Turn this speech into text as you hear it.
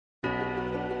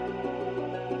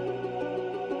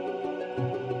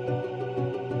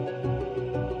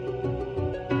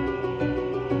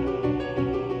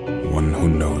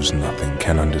knows nothing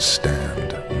can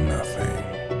understand nothing.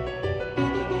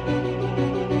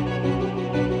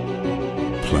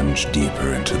 Plunge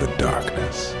deeper into the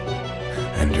darkness,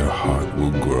 and your heart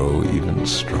will grow even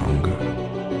stronger.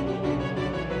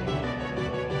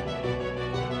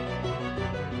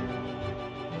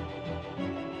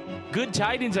 Good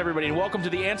tidings, everybody, and welcome to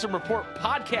the Answer Report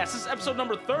podcast. This is episode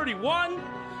number 31,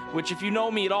 which, if you know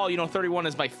me at all, you know 31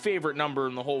 is my favorite number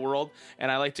in the whole world,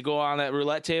 and I like to go on that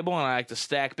roulette table, and I like to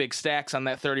stack big stacks on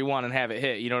that 31 and have it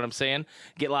hit. You know what I'm saying?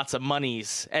 Get lots of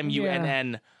monies.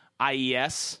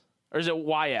 M-U-N-N-I-E-S. Or is it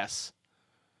Y-S?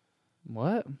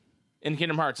 What? In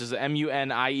Kingdom Hearts, is it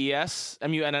M-U-N-I-E-S?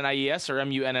 M-U-N-N-I-E-S or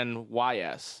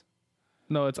M-U-N-N-Y-S?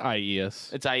 No, it's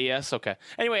IES. It's IES? Okay.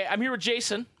 Anyway, I'm here with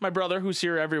Jason, my brother, who's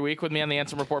here every week with me on the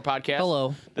Answer Report podcast.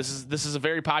 Hello. This is a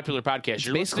very popular podcast. It's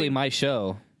basically my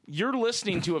show. You're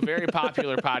listening to a very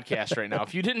popular podcast right now.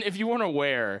 If you weren't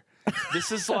aware,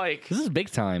 this is big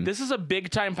time. This is a big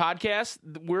time podcast.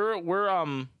 We're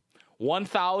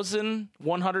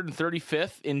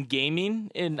 1,135th in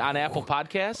gaming on Apple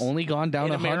Podcasts. Only gone down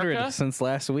in 100 America? since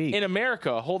last week. In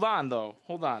America. Hold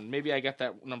on. Maybe I got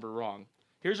that number wrong.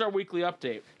 Here's our weekly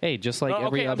update. Hey, just like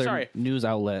every other news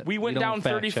outlet. We went down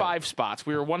 35 spots.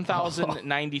 We were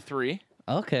 1,093.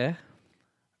 Okay.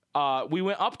 We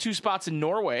went up 2 spots in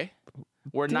Norway.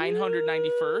 We're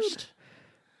 991st.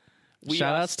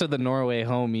 Shout outs to the Norway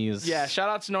homies. Yeah, shout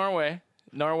out to Norway.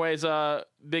 Norway's a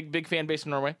big fan base in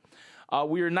Norway.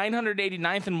 We were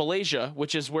 989th in Malaysia,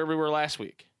 which is where we were last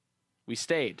week. We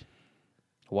stayed.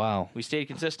 Wow. We stayed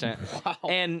consistent. Wow.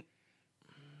 And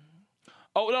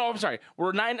I'm sorry.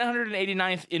 We're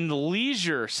 989th in the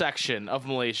leisure section of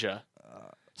Malaysia.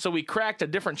 So we cracked a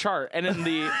different chart. And in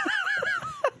the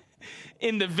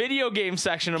in the video game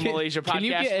section of Malaysia podcast. Can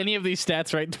you get any of these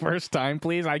stats right the first time,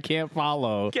 please? I can't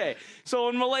follow. Okay. So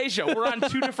in Malaysia, we're on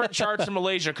 2 different charts in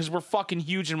Malaysia because we're fucking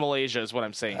huge in Malaysia is what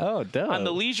I'm saying. Oh, duh. On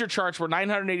the leisure charts, we're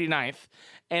 989th.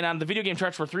 And on the video game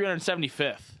charts, we're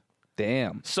 375th.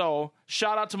 Damn. So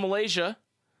shout out to Malaysia.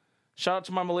 Shout out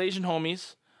to my Malaysian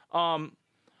homies.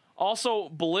 Also,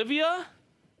 Bolivia.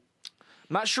 I'm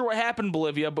not sure what happened in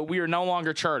Bolivia, but we are no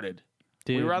longer charted.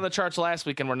 Dude. We were on the charts last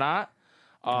week, and we're not.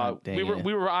 We it.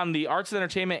 were on the arts and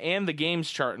entertainment and the games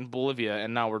chart in Bolivia,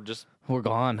 and now we're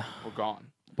gone. We're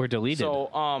gone. We're deleted. So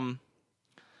I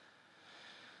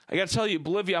got to tell you,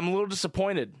 Bolivia, I'm a little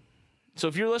disappointed. So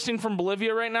if you're listening from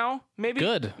Bolivia right now,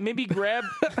 maybe grab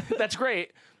that's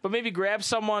great, but maybe grab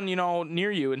someone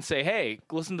near you and say, "Hey,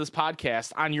 listen to this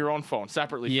podcast on your own phone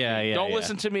separately." Yeah. Don't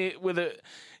listen to me with a.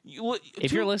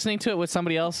 If you're listening to it with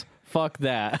somebody else, fuck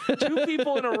that. 2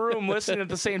 people in a room listening at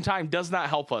the same time does not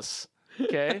help us.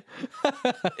 Okay,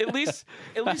 at least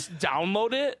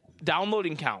download it.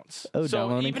 Downloading counts. Oh, so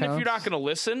downloading even counts? if you're not going to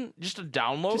listen, just a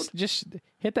download. Just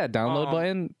hit that download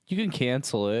button. You can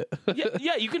cancel it.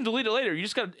 yeah, you can delete it later. You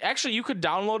just got actually you could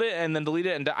download it and then delete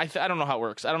it. And I don't know how it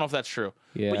works. I don't know if that's true.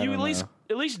 Yeah, but you I at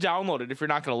don't least download it if you're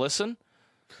not going to listen.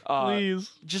 Please,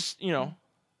 just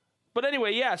But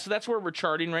anyway, yeah. So that's where we're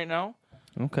charting right now.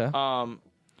 Okay. And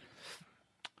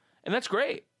that's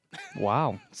great.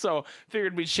 Wow. So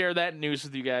figured we'd share that news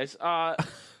with you guys.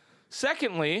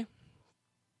 Secondly,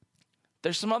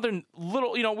 there's some other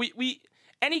little, we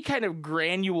any kind of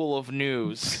granule of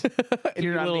news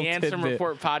here on the Answer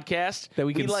Report podcast that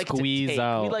we can squeeze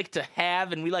out. We like to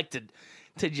have, and we like to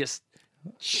just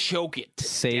choke it to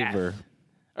savor. death.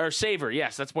 Or savor,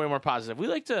 yes, that's way more positive. We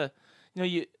like to,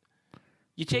 you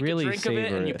take really a drink of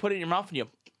it and you it. put it in your mouth and you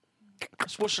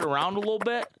swish it around a little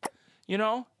bit,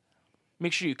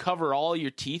 Make sure you cover all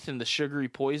your teeth in the sugary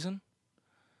poison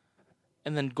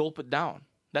and then gulp it down.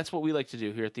 That's what we like to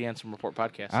do here at the Answer Report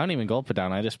podcast. I don't even gulp it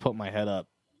down. I just put my head up.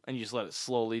 And you just let it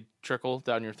slowly trickle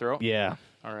down your throat? Yeah.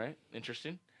 All right.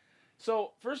 Interesting.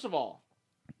 So, first of all,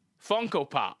 Funko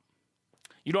Pop.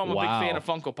 I'm a big fan of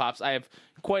Funko Pops. I have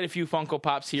quite a few Funko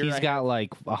Pops here. He's got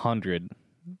like 100.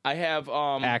 I have...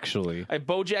 Actually. I have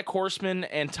BoJack Horseman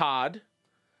and Todd.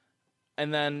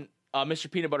 And then Mr.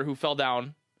 Peanut Butter, who fell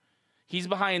down. He's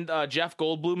behind Jeff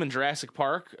Goldblum in Jurassic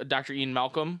Park, Dr. Ian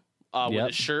Malcolm, with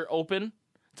his shirt open.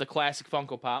 It's a classic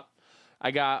Funko Pop.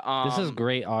 I got... this is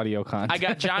great audio content. I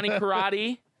got Johnny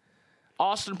Karate,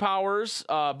 Austin Powers,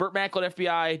 Burt Macklin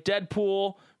FBI,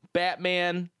 Deadpool,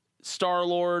 Batman,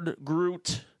 Star-Lord,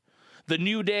 Groot, The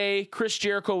New Day, Chris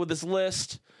Jericho with his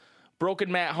list,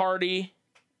 Broken Matt Hardy,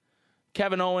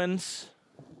 Kevin Owens...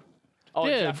 Oh,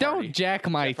 dude, don't jack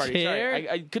my chair. Sorry,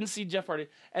 I couldn't see Jeff Hardy.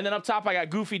 And then up top, I got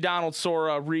Goofy Donald,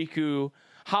 Sora, Riku,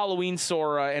 Halloween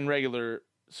Sora, and regular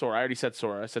Sora. I already said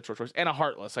Sora. I said Short Shorts. And a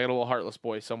Heartless. I got a little Heartless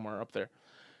boy somewhere up there.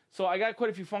 So I got quite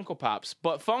a few Funko Pops.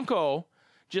 But Funko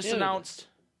just announced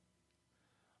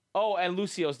Oh, and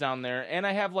Lucio's down there, and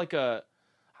I have like the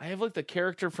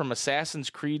character from Assassin's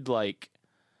Creed. Like,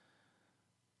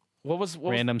 what was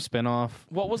Random spinoff.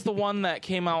 What was the one that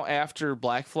came out after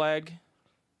Black Flag?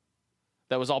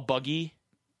 That was all buggy.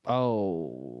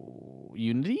 Oh,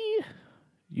 Unity.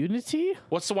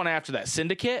 What's the one after that?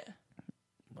 Syndicate.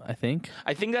 I think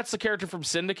that's the character from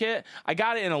Syndicate. I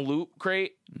got it in a loot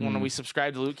crate when we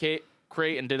subscribed to Loot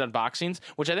Crate and did unboxings,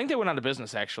 which I think they went out of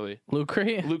business actually. Loot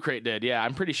Crate? Loot Crate did, yeah,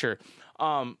 I'm pretty sure.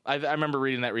 I remember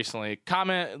reading that recently.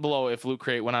 Comment below if Loot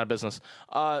Crate went out of business.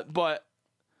 But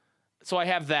so I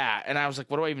have that, and I was like,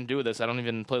 what do I even do with this? I don't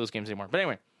even play those games anymore. But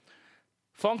anyway,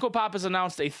 Funko Pop has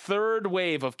announced a third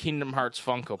wave of Kingdom Hearts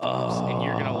Funko Pops, and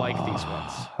you're gonna like these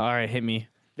ones. All right, hit me.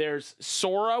 There's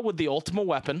Sora with the ultimate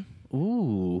weapon.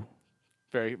 Ooh.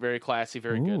 Very, very classy,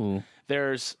 very good.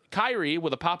 There's Kairi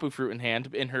with a Papu fruit in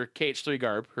hand in her KH3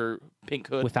 garb, her pink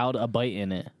hood. Without a bite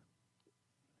in it.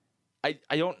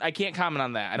 I can't comment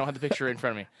on that. I don't have the picture in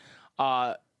front of me.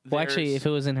 Well, actually, if it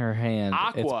was in her hand,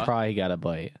 Aqua. it's probably got a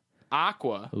bite.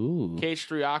 Aqua. Ooh.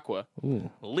 KH3 Aqua. Ooh.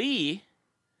 Lee.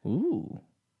 Ooh.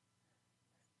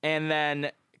 And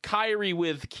then Kairi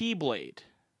with Keyblade.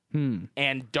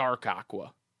 And Dark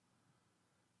Aqua.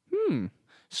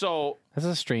 So that's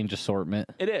a strange assortment.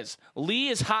 It is. Lee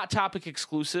is Hot Topic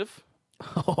exclusive.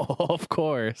 Oh, of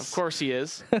course. Of course he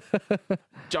is.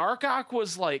 Dark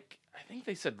Aqua's like, I think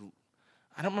they said,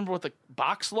 I don't remember what the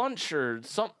box lunch or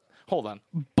some. Hold on.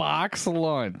 Box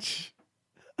lunch.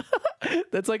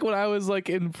 That's like when I was like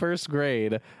in first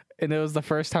grade, and it was the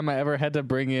first time I ever had to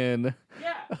bring in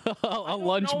a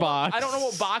lunch box. I don't know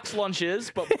what box lunch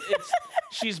is, but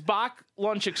she's box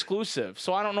lunch exclusive,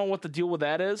 so I don't know what the deal with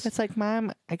that is. It's like,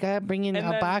 Mom, I gotta bring in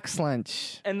a box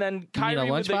lunch. And then You Kyrie mean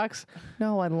a lunch with box?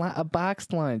 No, a box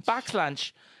lunch. box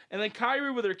lunch. And then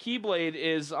Kyrie with her Keyblade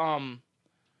is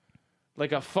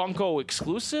like a Funko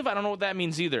exclusive. I don't know what that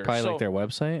means either. Probably So, like their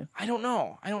website. I don't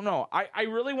know. I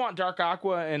really want Dark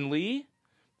Aqua and Lee,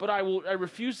 but I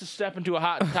refuse to step into a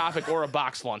Hot Topic or a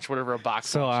box lunch, whatever a box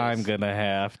So lunch I'm is. gonna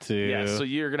have to. Yeah, so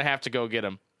you're gonna have to go get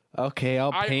them. Okay,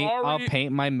 I'll already-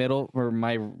 paint my middle or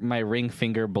my ring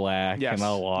finger black, Yes, and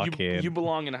I'll walk in. You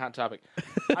belong in a Hot Topic.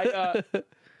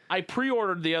 I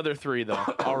pre-ordered the other three though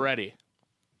already,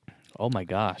 Oh my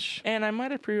gosh! and I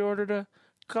might have pre-ordered a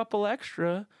couple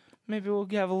extra. Maybe we'll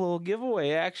have a little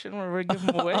giveaway action where we give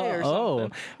them away or Oh.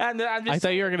 something. And then I'm just I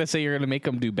thought you were gonna say you're gonna make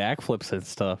them do backflips and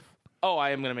stuff. Oh,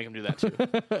 I am gonna make them do that too.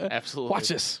 Absolutely. Watch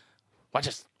this. Watch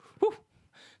this. Whew.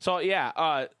 So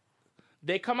yeah,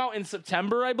 they come out in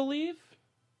September, I believe.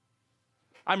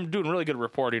 I'm doing really good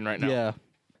reporting right now. Yeah,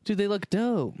 dude, they look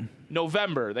dope.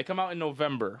 November. They come out in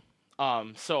November.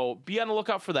 So be on the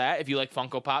lookout for that. If you like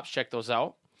Funko Pops, check those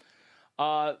out.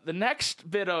 The next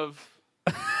bit of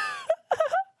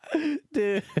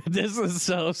Dude, this is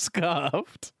so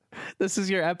scuffed. This is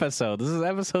your episode. This is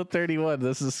episode 31.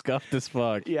 This is scuffed as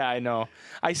fuck. Yeah, I know.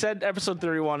 I said episode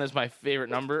 31 is my favorite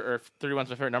number, or 31 is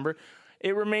my favorite number.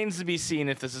 It remains to be seen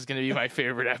if this is going to be my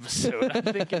favorite episode. I'm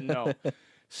thinking no.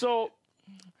 So,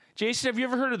 Jason, have you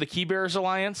ever heard of the Key Bearers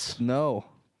Alliance? No.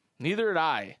 Neither had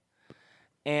I.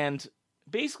 And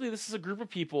basically, this is a group of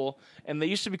people, and they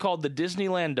used to be called the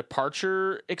Disneyland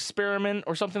Departure Experiment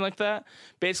or something like that.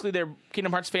 Basically, they're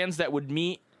Kingdom Hearts fans that would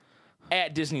meet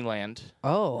at Disneyland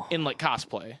Oh. in like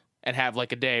cosplay and have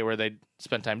like a day where they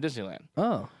spend time at Disneyland.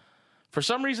 Oh. For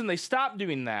some reason, they stopped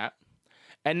doing that,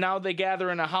 and now they gather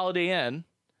in a Holiday Inn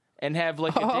and have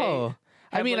like a day. Oh.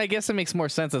 I mean, like- I guess it makes more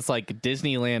sense. It's like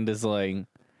Disneyland is like,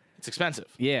 It's expensive,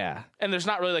 yeah. and there's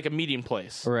not really like a meeting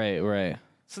place. Right.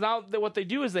 So now what they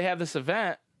do is they have this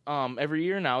event every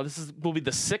year now. Will be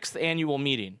the 6th annual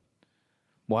meeting,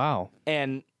 Wow.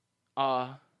 and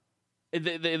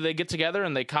they get together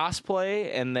and they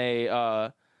cosplay and they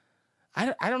I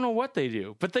don't know what they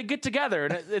do, but they get together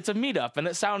and it's a meetup and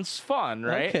it sounds fun,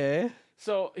 right? Okay.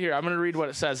 So here I'm gonna read what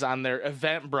it says on their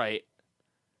Eventbrite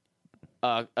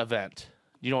event.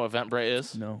 You know what Eventbrite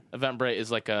is? No. Eventbrite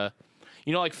is like a,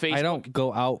 like Facebook. I don't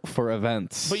go out for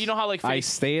events. But you know how like I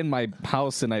stay in my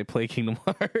house and I play Kingdom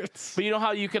Hearts. But you know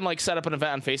how you can like set up an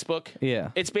event on Facebook? Yeah.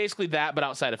 It's basically that, but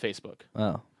outside of Facebook.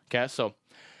 Oh. Okay, so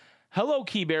hello,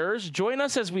 Key Bearers. Join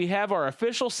us as we have our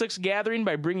official 6th gathering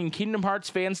by bringing Kingdom Hearts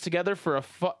fans together for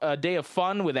a day of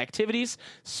fun with activities,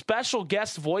 special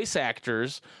guest voice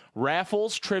actors,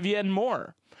 raffles, trivia, and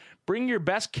more. Bring your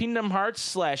best Kingdom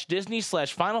Hearts / Disney /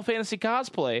 Final Fantasy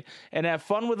cosplay and have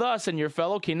fun with us and your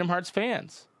fellow Kingdom Hearts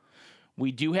fans.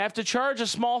 We do have to charge a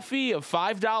small fee of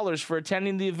 $5 for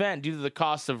attending the event due to the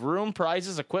cost of room,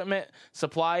 prizes, equipment,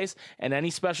 supplies, and any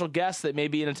special guests that may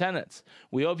be in attendance.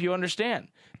 We hope you understand.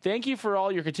 Thank you for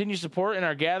all your continued support in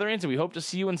our gatherings, and we hope to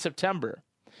see you in September.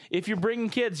 if you're bringing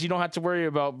kids, you don't have to worry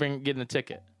about getting a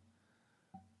ticket.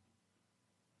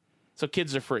 So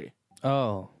kids are free.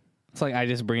 Oh, it's like I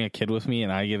just bring a kid with me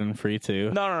and I get in free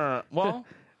too. No. Well,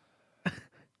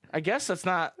 I guess that's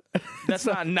not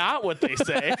what they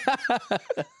say.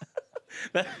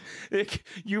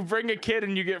 You bring a kid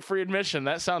and you get free admission.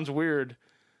 That sounds weird.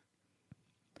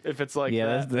 If it's like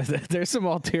that. There's some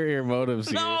ulterior motives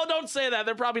here. No, don't say that.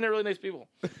 They're probably not really nice people.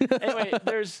 Anyway,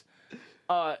 there's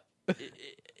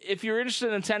if you're interested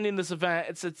in attending this event,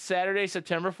 it's Saturday,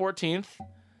 September 14th.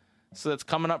 So that's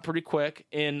coming up pretty quick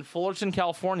in Fullerton,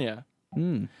 California.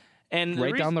 And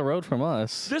right down the road from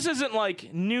us. This isn't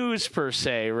like news per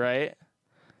se, right?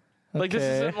 Like this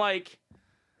isn't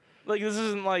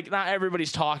like not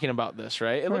everybody's talking about this,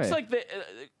 right? It looks like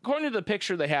according to the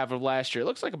picture they have of last year, it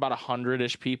looks like about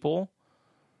 100-ish people.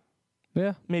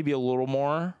 Yeah. Maybe a little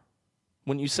more,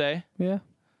 wouldn't you say? Yeah.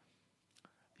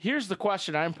 Here's the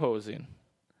question I'm posing.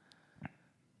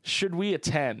 Should we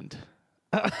attend?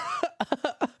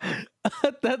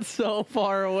 That's so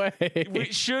far away.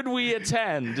 Should we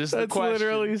attend? Is the question. That's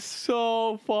literally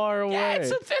so far away. Yeah,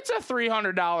 it's a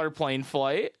 $300 plane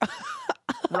flight.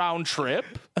 Round trip.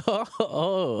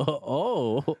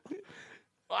 Oh.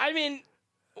 I mean,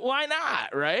 why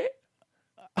not, right?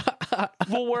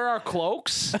 We'll wear our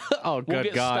cloaks. Oh, we'll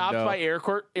get stopped no. by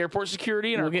airport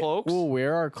security in our cloaks. We'll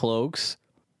wear our cloaks,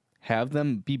 have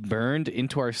them be burned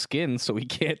into our skin so we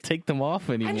can't take them off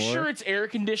anymore. I'm sure it's air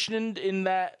conditioned in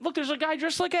that. Look, there's a guy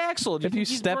dressed like Axel. If you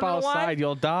step outside,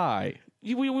 you'll die.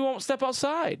 We won't step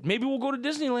outside. Maybe we'll go to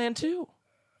Disneyland too.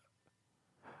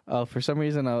 Oh, for some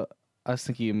reason, I was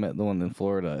thinking you meant the one in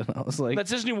Florida. And I was like,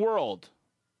 that's Disney World.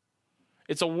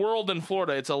 It's a world in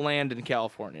Florida. It's a land in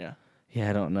California. Yeah,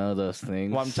 I don't know those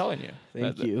things. Well, I'm telling you.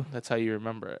 Thank you. That's how you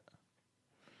remember it.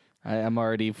 I'm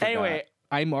already forgot. Anyway,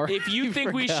 I'm already if you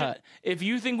think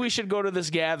we should go to this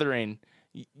gathering,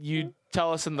 you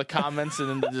tell us in the comments and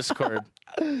in the Discord.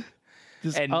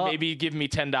 Maybe give me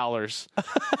 $10.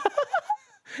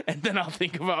 And then I'll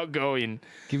think about going.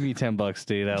 Give me $10,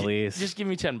 dude, at least. Just give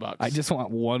me $10. I just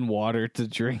want one water to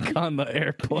drink on the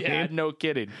airplane. Yeah, no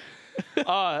kidding.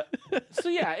 So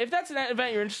yeah, if that's an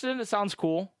event you're interested in, it sounds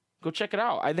cool. Go check it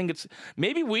out. I think it's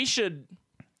maybe we should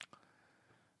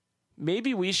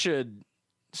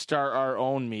start our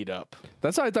own meetup.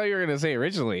 That's what I thought you were gonna say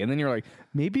originally, and then you're like,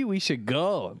 maybe we should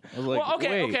go. I was like, well,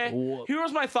 okay. Wait, Here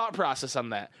was my thought process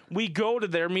on that. We go to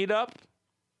their meetup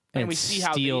and we see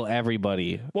how steal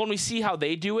everybody. Well, and we see how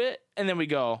they do it, and then we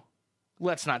go,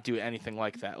 let's not do anything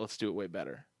like that. Let's do it way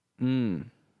better.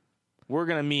 We're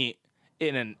gonna meet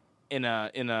in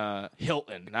a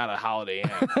Hilton, not a Holiday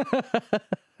Inn.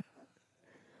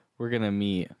 We're gonna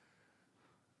meet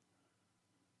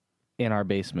in our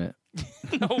basement.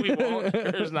 No, we won't.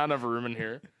 There's not enough room in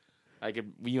here.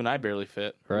 You and I barely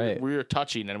fit. Right. We're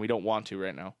touching, and we don't want to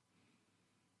right now.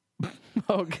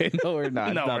 Okay, no, we're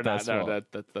not. No, we're not not. small. No,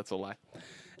 that's a lie.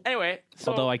 Anyway,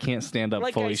 so although I can't stand up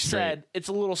like fully I said, it's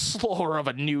a little slower of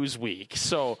a news week,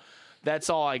 so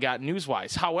that's all I got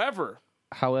news-wise. However,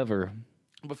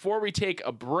 before we take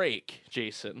a break,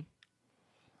 Jason,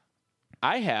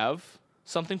 I have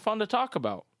something fun to talk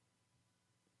about.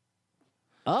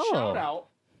 Oh. Shout out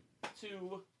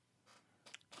to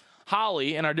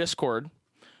Holly in our Discord,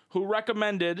 who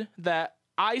recommended that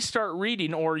I start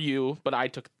reading, or you, but I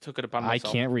took it upon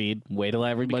myself. I can't read. Way to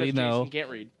let everybody know. Jason can't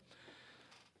read.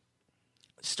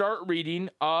 Start reading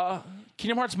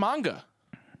Kingdom Hearts manga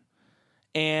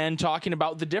and talking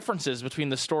about the differences between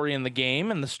the story in the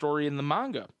game and the story in the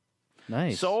manga.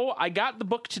 Nice. So I got the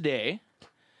book today,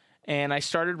 and I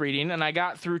started reading, and I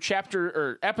got through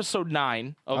episode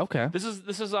 9. Okay. This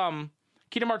is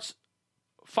Kingdom Hearts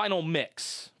Final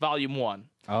Mix, Volume 1.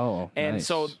 Oh, and nice.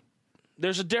 so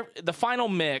there's the Final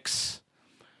Mix.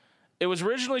 It was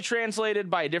originally translated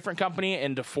by a different company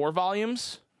into 4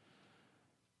 volumes.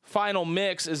 Final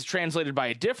Mix is translated by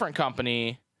a different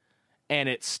company, and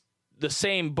it's the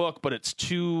same book, but it's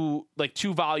 2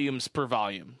 volumes per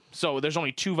volume. So there's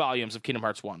only 2 volumes of Kingdom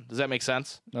Hearts 1. Does that make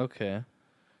sense? Okay.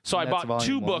 So I bought 2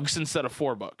 volume 1. books instead of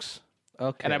 4 books.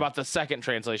 Okay. And I bought the second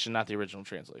translation, not the original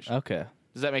translation. Okay.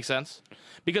 Does that make sense?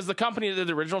 Because the company that did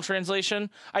the original translation,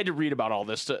 I had to read about all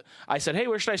this. I said, hey,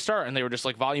 where should I start? And they were just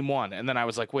like, Volume 1. And then I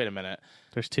was like, wait a minute.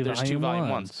 There's two volume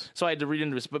ones. So I had to read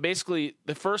into this. But basically,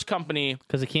 the first company...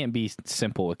 Because it can't be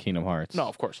simple with Kingdom Hearts. No,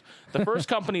 of course. The first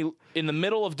company, in the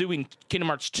middle of doing Kingdom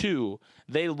Hearts 2,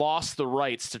 they lost the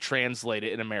rights to translate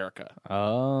it in America.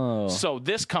 Oh. So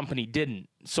this company didn't.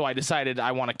 So I decided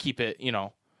I want to keep it,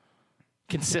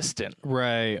 consistent.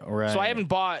 Right. So I haven't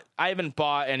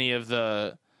bought any of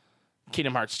the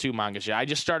Kingdom Hearts 2 mangas yet. I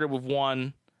just started with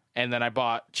 1, And then I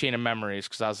bought Chain of Memories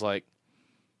because I was like,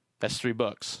 that's 3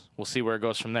 books. We'll see where it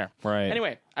goes from there. Right.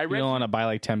 Anyway, I read. You don't want to buy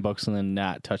like 10 books and then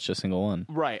not touch a single one.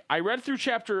 Right. I read through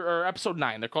episode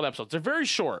 9. They're called episodes. They're very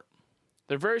short.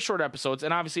 They're very short episodes,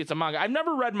 and obviously it's a manga. I've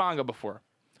never read manga before.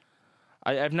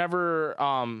 I've never.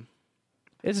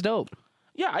 It's dope.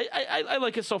 Yeah, I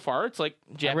like it so far. It's like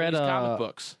Japanese comic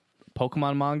books.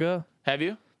 Pokemon manga. Have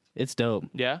you? It's dope.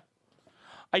 Yeah.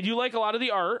 I do like a lot of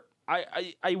the art.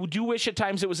 I do wish at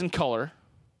times it was in color,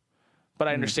 but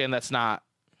I understand that's not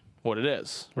what it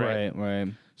is.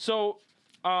 Right. So,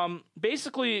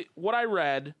 basically, what I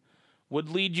read would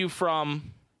lead you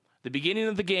from the beginning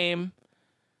of the game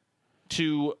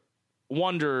to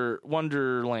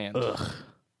Wonderland. Ugh.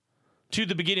 To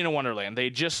the beginning of Wonderland. They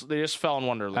just fell in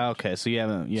Wonderland. Okay, so you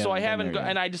haven't. So I haven't,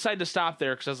 and I decided to stop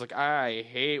there because I was like, I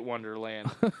hate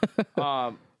Wonderland.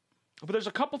 But there's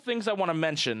a couple things I want to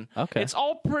mention. Okay. It's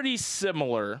all pretty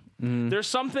similar. There's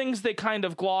some things they kind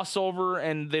of gloss over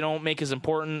and they don't make as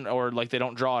important, or like they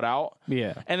don't draw it out.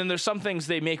 Yeah. And then there's some things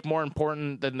they make more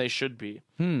important than they should be.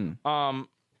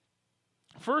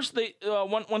 First, they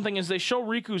one thing is they show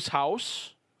Riku's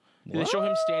house. What? They show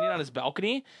him standing on his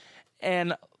balcony,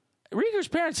 and Riku's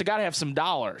parents have got to have some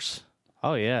dollars.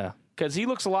 Oh yeah. Because he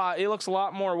looks a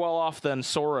lot more well off than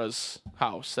Sora's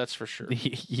house. That's for sure.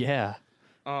 Yeah.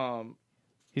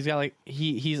 He's got like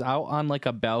he's out on like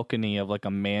a balcony of like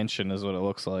a mansion is what it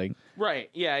looks like. Right.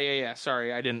 Yeah.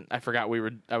 Sorry, I forgot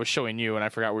I was showing you and I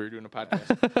forgot we were doing a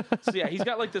podcast. So yeah, he's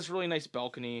got like this really nice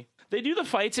balcony. They do the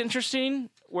fights interesting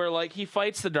where like he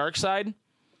fights the dark side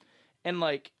and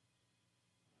like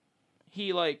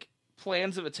he like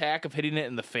plans of attack of hitting it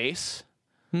in the face.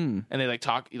 And they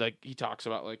he talks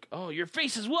about like, oh, your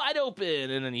face is wide open,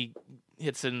 and then he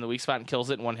hits it in the weak spot and kills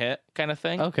it in one hit, kind of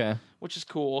thing. Okay, which is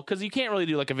cool because you can't really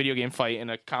do like a video game fight in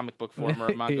a comic book form or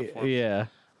a manga form. Yeah.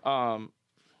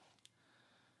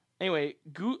 Anyway,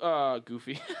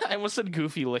 Goofy. I almost said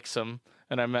Goofy licks him,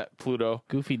 and I met Pluto.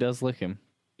 Goofy does lick him.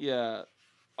 Yeah.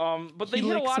 But they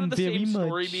hit a lot of the same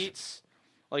story beats.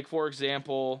 Like for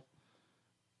example,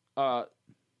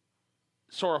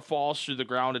 Sora falls through the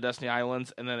ground at Destiny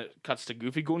Islands, and then it cuts to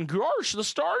Goofy going, "Gosh, the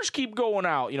stars keep going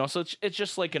out." You know, so it's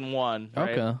just like in one.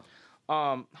 Right?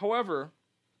 Okay. However,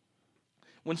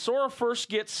 when Sora first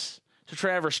gets to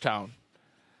Traverse Town,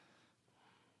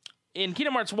 in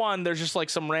Kingdom Hearts 1, there's just like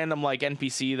some random like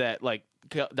NPC that like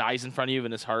dies in front of you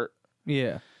in his heart.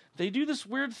 Yeah. They do this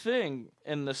weird thing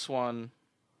in this one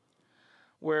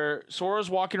where Sora's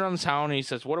walking around the town and he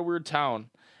says, "What a weird town."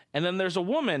 And then there's a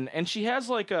woman, and she has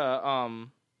like a,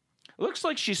 it looks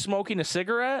like she's smoking a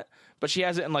cigarette, but she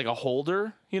has it in like a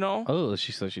holder, you know? Oh,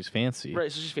 so she's fancy. Right,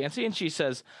 so she's fancy, and she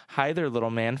says, "Hi there, little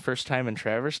man, first time in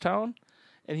Traverse Town?"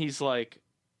 And he's like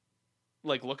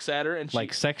looks at her, and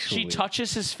like sexually. She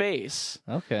touches his face.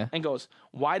 Okay. And goes,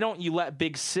 "Why don't you let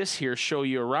Big Sis here show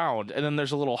you around?" And then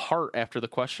there's a little heart after the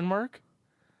question mark.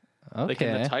 Okay. Like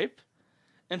in the type.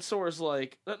 And Sora's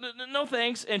like, "No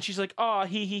thanks." And she's like, "Oh,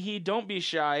 don't be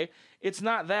shy. It's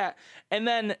not that." And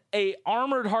then a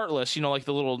armored Heartless, you know, like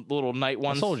the little knight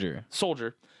one.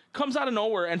 Soldier. Comes out of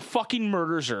nowhere and fucking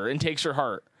murders her and takes her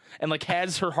heart. And like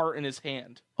has her heart in his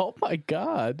hand. Oh my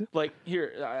god. Like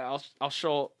here, I'll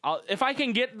show if I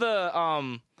can get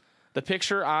the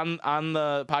picture on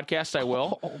the podcast, I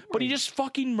will. But he just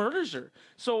fucking murders her.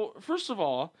 So first of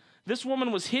all, this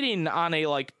woman was hitting on a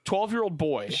like 12-year-old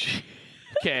boy.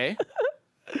 Okay.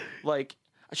 Like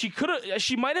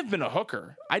she might have been a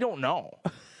hooker. I don't know.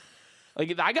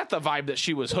 Like I got the vibe that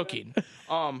she was hooking.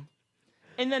 And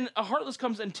then a Heartless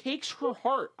comes and takes her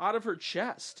heart out of her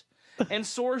chest. And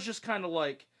Sora's just kind of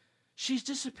like, "She's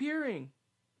disappearing."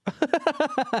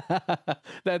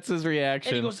 That's his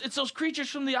reaction. And he goes, "It's those creatures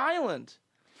from the island."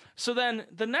 So then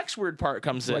the next weird part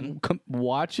comes in.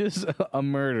 Watches a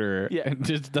murder and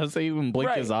just doesn't even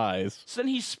blink his eyes. So then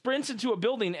he sprints into a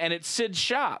building, and it's Sid's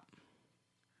shop.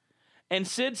 And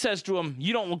Sid says to him,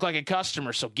 "You don't look like a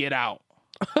customer, so get out."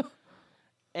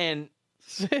 And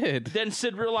then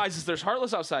Sid realizes there's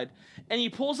Heartless outside, and he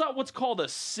pulls out what's called a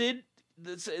Sid.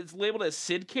 It's labeled as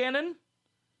Sid cannon.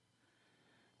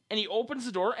 And he opens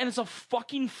the door, and it's a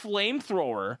fucking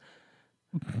flamethrower.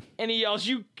 And he yells,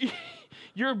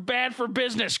 "You're bad for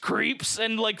business, creeps!"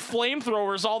 And like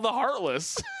flamethrowers all the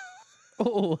Heartless.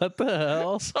 Oh, what the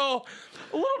hell? So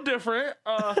a little different.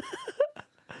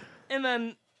 And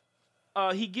then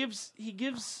he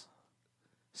gives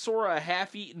Sora a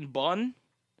half-eaten bun.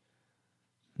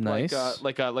 Nice.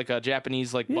 Like a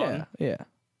Japanese bun. Yeah.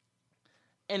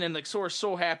 And then like Sora's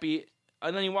so happy,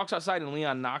 and then he walks outside and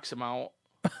Leon knocks him out.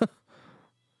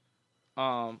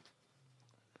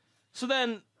 So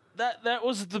then that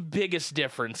was the biggest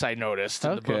difference I noticed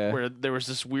in the book, where there was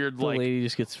this weird the lady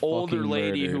just gets older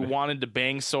lady murdered. who wanted to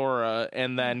bang Sora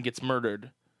and then gets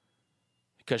murdered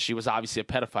because she was obviously a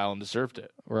pedophile and deserved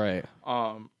it. Right.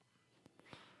 And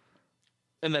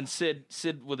then Sid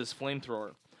with his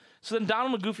flamethrower. So then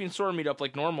Donald and Goofy and Sora meet up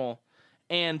like normal,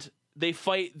 and they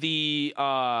fight the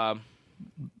armor.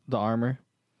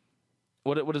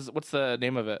 What's the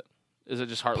name of it? Is it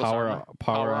just Heartless Armor?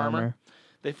 Power armor.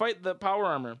 They fight the power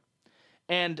armor,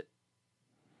 and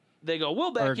they go,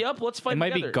 "We'll back you up. Let's fight." It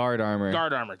might together. be guard armor.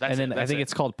 Guard armor. That's and then I think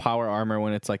it's called power armor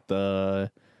when it's like the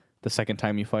second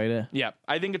time you fight it. Yeah,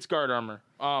 I think it's guard armor.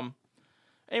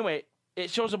 Anyway,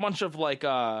 it shows a bunch of like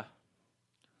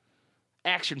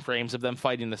action frames of them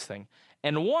fighting this thing,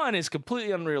 and one is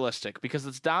completely unrealistic because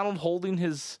it's Donald holding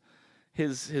his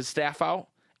staff out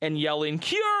and yelling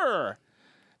 "Cure."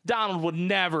 Donald would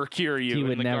never cure you. He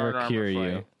would in the never guard cure armor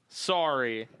you. fight.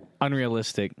 Sorry.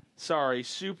 Unrealistic. Sorry,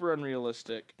 super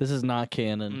unrealistic. This is not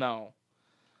canon. No.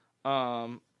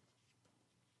 And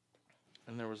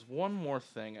there was one more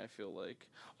thing, I feel like.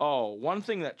 Oh, one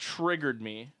thing that triggered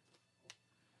me.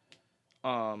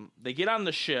 They get on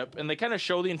the ship, and they kind of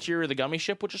show the interior of the gummy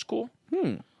ship, which is cool.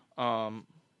 And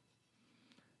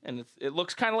it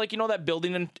looks kind of like, that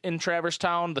building in Traverse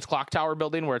Town, the clock tower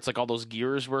building, where it's like all those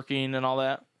gears working and all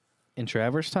that. In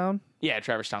Traverse Town? Yeah,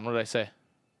 Traverse Town. What did I say?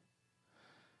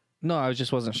 No, I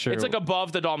just wasn't sure. It's like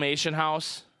above the Dalmatian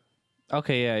house.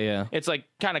 Okay, yeah. It's like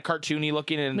kind of cartoony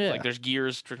looking, and Yeah. like there's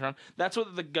gears. That's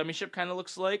what the gummy ship kind of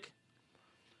looks like.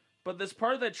 But this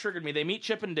part that triggered me, they meet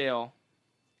Chip and Dale,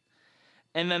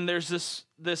 and then there's this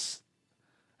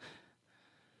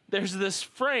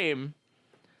frame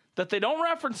that they don't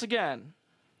reference again,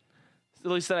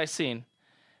 at least that I've seen.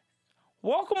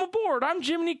 Welcome aboard. I'm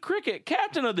Jiminy Cricket,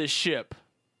 captain of this ship.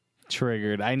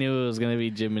 Triggered. I knew it was going to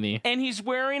be Jiminy. And he's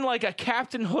wearing like a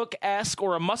Captain Hook-esque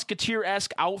or a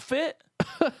Musketeer-esque outfit.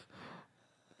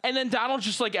 And then Donald's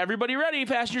just like, everybody ready,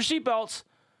 fasten your seatbelts.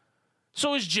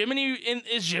 So is Jiminy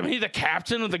the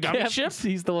captain of the gummy ship?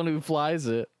 He's the one who flies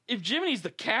it. If Jiminy's the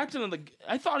captain of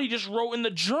I thought he just wrote in the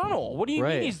journal. What do you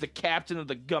mean he's the captain of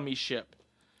the gummy ship?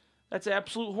 That's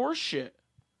absolute horse shit.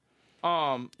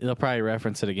 They'll probably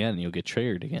reference it again and you'll get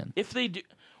triggered again. If they do,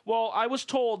 well, I was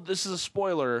told, this is a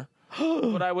spoiler,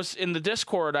 but I was in the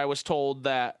Discord, I was told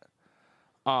that,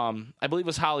 I believe it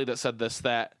was Holly that said this,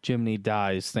 that Jiminy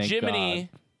dies, thank Jiminy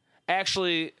God.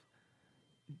 actually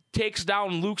takes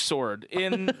down Luke's sword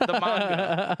in the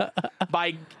manga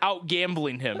by out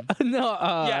gambling him. No,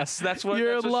 yes, that's what.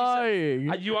 You're that's what lying. She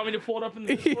said. You want me to pull it up in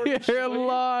the Discord? You're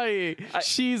lying.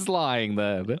 She's lying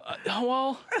then.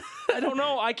 Well, I don't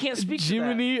know. I can't speak to that.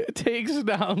 Jiminy takes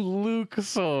down Luke's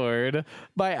sword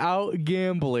by out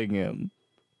gambling him.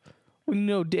 We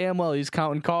know damn well he's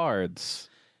counting cards.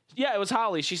 Yeah, it was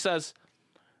Holly. She says,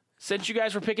 since you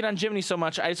guys were picking on Jiminy so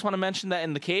much, I just want to mention that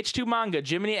in the KH2 manga,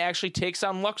 Jiminy actually takes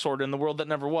on Luxord in the world that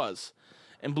never was.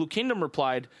 And Blue Kingdom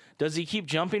replied, does he keep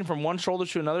jumping from one shoulder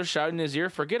to another, shouting in his ear,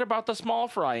 forget about the small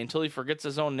fry, until he forgets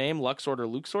his own name, Luxord or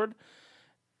Luxord?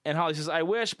 And Holly says, I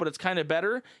wish, but it's kind of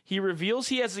better. He reveals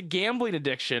he has a gambling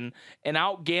addiction and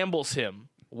out-gambles him.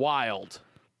 Wild.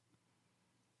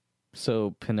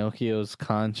 So Pinocchio's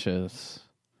conscious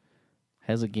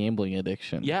has a gambling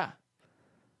addiction. Yeah.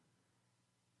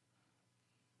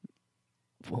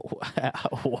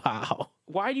 Wow.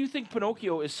 Why do you think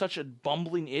Pinocchio is such a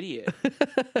bumbling idiot?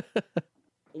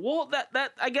 Well,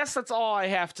 that I guess that's all I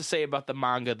have to say about the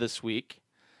manga this week.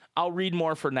 I'll read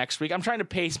more for next week. I'm trying to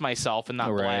pace myself and not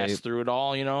blast through it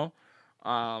all,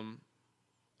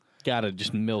 Gotta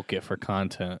just milk it for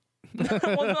content.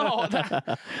 Well, no.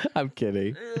 I'm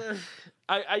kidding.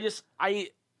 I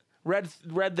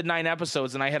read the 9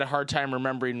 episodes and I had a hard time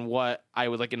remembering what I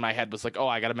was like in my head was like, oh,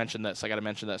 I got to mention this. I got to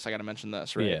mention this. I got to mention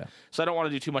this. Right. Yeah. So I don't want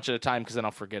to do too much at a time because then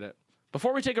I'll forget it.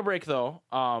 Before we take a break though,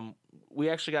 we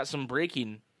actually got some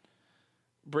breaking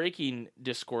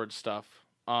Discord stuff.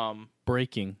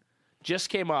 Breaking. Just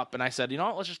came up and I said, you know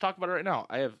what? Let's just talk about it right now.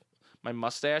 My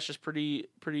mustache is pretty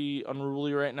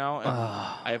unruly right now. And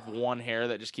I have one hair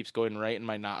that just keeps going right in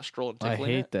my nostril and tickling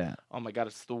I hate that. Oh my God,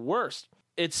 it's the worst.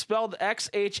 It's spelled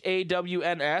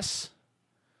XhaWNS.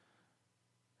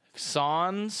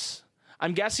 Sans.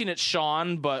 I'm guessing it's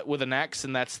Sean, but with an X,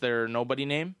 and that's their nobody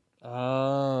name.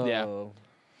 Oh. Yeah.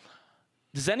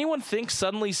 Does anyone think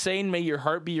suddenly saying "May your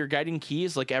heart be your guiding key"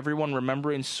 is like everyone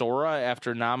remembering Sora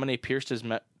after Naminé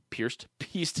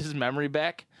pieced his memory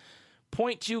back?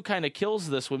 Point 2 kind of kills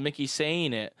this with Mickey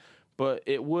saying it, but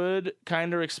it would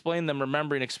kind of explain them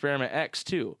remembering Experiment X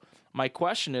too. My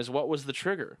question is, what was the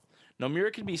trigger?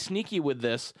 Nomura can be sneaky with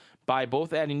this by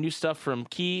both adding new stuff from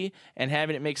Key and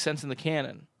having it make sense in the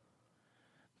canon.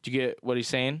 Do you get what he's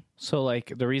saying? So,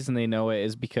 like, the reason they know it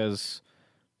is because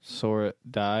Sora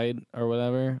died or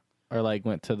whatever, or, like,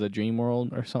 went to the dream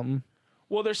world or something?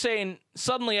 Well, they're saying,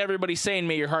 suddenly everybody's saying,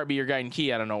 may your heart be your guiding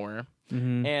key out of nowhere.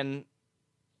 Mm-hmm. And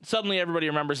suddenly everybody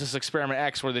remembers this Experiment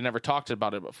X where they never talked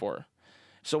about it before.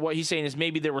 So what he's saying is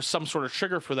maybe there was some sort of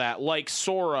trigger for that, like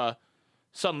Sora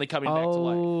suddenly coming back to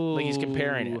life. Like he's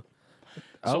comparing it.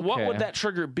 So what would that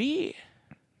trigger be?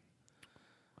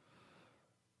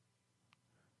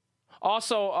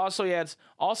 Also, yeah, it's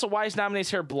also why is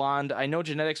Namine's hair blonde? I know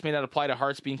genetics may not apply to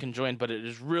hearts being conjoined, but it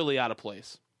is really out of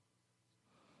place.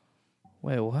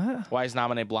 Wait, what? Why is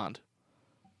Namine blonde?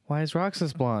 Why is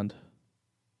Roxas blonde?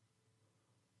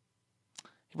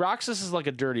 Roxas is like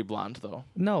a dirty blonde, though.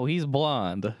 No, he's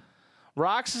blonde.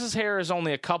 Roxas's hair is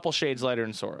only a couple shades lighter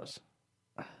than Sora's.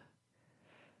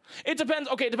 It depends.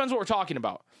 Okay, it depends what we're talking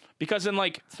about. Because in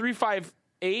like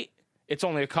 358, it's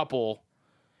only a couple.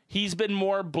 He's been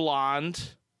more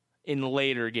blonde in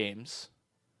later games.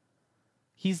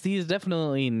 He's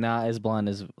definitely not as blonde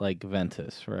as like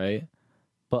Ventus, right?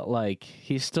 But like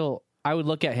he's still. I would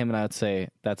look at him and I would say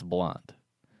that's blonde.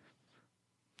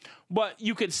 But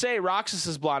you could say Roxas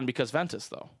is blonde because Ventus,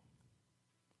 though.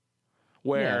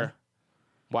 Where,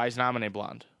 why is Namine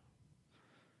blonde?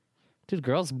 Dude,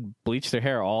 girls bleach their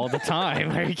hair all the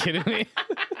time. Are you kidding me?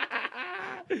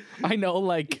 I know,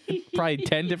 like, probably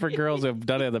 10 different girls who have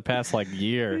done it in the past, like,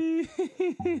 year.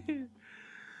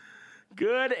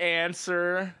 Good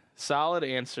answer. Solid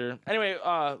answer. Anyway,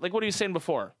 like what he was saying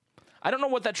before. I don't know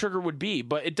what that trigger would be,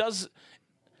 but it does...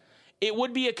 It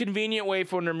would be a convenient way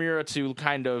for Nomura to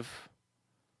kind of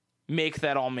make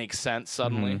that all make sense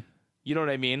suddenly. Mm-hmm. You know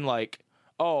what I mean? Like,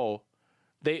 oh,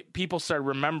 people started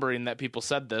remembering that people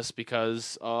said this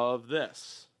because of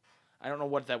this. I don't know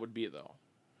what that would be, though.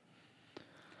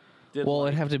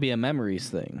 It'd have to be a memories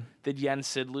thing. Did Yen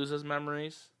Sid lose his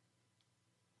memories?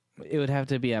 It would have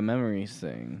to be a memories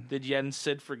thing. Did Yen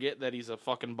Sid forget that he's a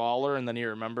fucking baller and then he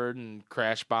remembered and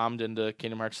crash bombed into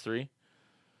Kingdom Hearts 3?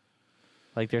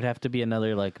 Like, there'd have to be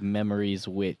another, like, memories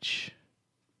witch.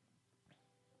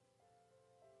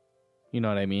 You know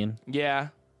what I mean? Yeah,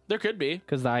 there could be.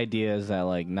 Because the idea is that,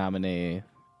 like, Naminé...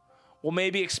 Well,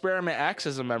 maybe Experiment X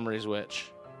is a memories witch.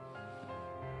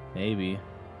 Maybe.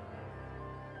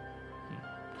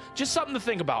 Just something to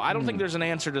think about. I don't think there's an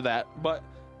answer to that, but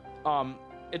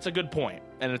it's a good point,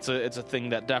 and it's a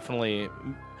thing that definitely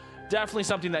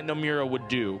something that Nomura would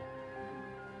do.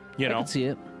 You know? I can see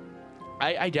it.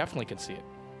 I definitely can see it.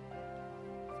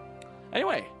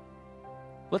 Anyway,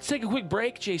 let's take a quick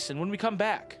break, Jason. When we come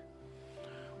back,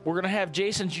 we're going to have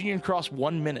Jason's Union Cross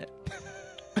 1 minute.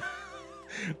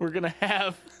 We're going to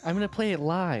have... I'm going to play it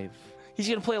live. He's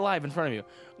going to play it live in front of you.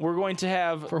 We're going to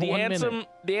have the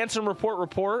Ansem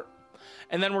report,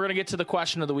 and then we're going to get to the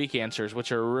question of the week answers,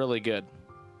 which are really good.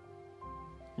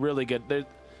 Really good.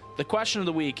 The question of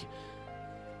the week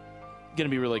going to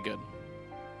be really good.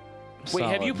 Wait,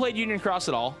 have you played Union Cross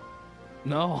at all?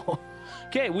 No.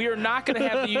 Okay, we are not going to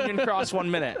have the Union Cross 1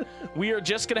 minute. We are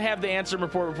just going to have the answer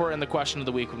report and the question of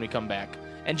the week when we come back.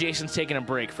 And Jason's taking a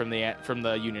break from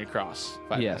the Union Cross.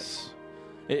 Yes.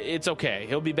 It's okay.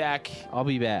 He'll be back. I'll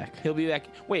be back. He'll be back.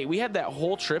 Wait, we had that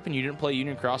whole trip and you didn't play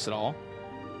Union Cross at all?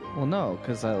 Well, no,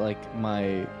 because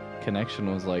my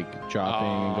connection was like dropping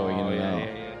and going in and out. Yeah.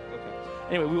 Okay.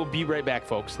 Anyway, we will be right back,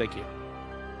 folks. Thank you.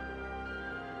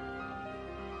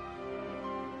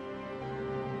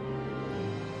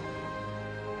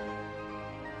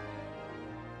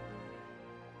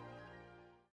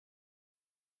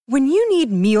 When you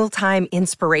need mealtime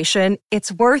inspiration, it's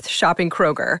worth shopping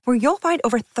Kroger, where you'll find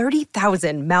over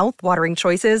 30,000 mouth-watering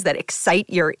choices that excite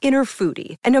your inner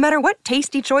foodie. And no matter what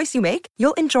tasty choice you make,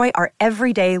 you'll enjoy our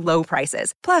everyday low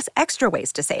prices, plus extra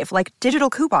ways to save, like digital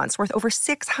coupons worth over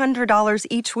 $600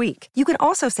 each week. You can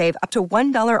also save up to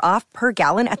 $1 off per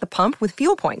gallon at the pump with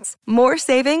fuel points. More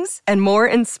savings and more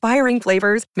inspiring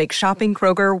flavors make shopping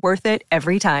Kroger worth it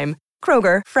every time.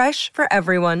 Kroger, fresh for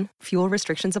everyone. Fuel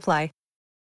restrictions apply.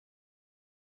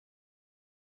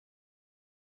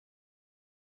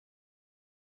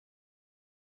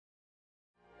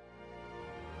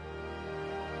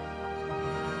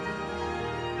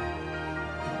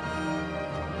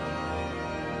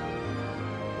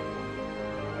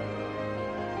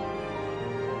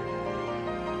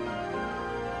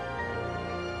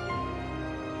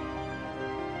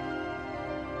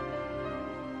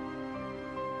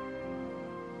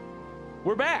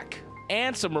 We're back.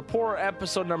 Ansem report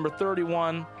episode number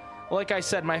 31. Like I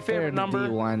said, my favorite number.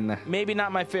 Maybe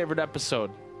not my favorite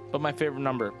episode, but my favorite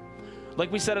number. Like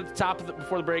we said at the top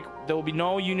before the break, there will be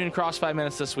no Union Cross 5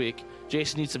 minutes this week.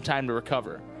 Jason needs some time to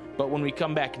recover. But when we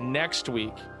come back next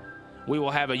week, we will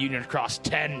have a Union Cross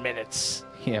 10 minutes.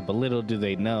 Yeah, but little do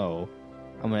they know,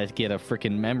 I'm going to get a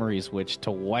freaking memory switch to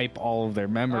wipe all of their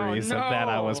memories of that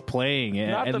I was playing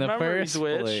it Not in the memory first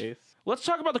switch. place. Let's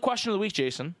talk about the question of the week,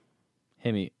 Jason.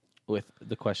 Hit me with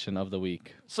the question of the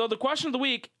week. So the question of the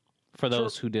week, For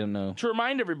those who didn't know. to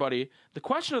remind everybody, the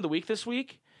question of the week this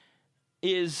week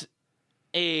is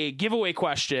a giveaway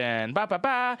question. Ba, ba,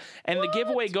 ba. And the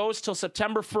giveaway goes till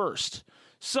September 1st.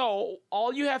 So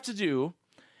all you have to do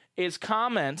is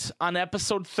comment on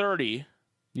episode 30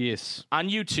 Yes.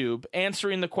 on YouTube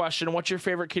answering the question, what's your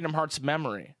favorite Kingdom Hearts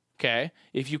memory? Okay.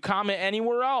 If you comment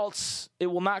anywhere else, it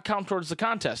will not count towards the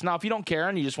contest. Now, if you don't care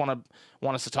and you just want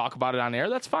us to talk about it on air,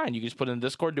 that's fine. You can just put it in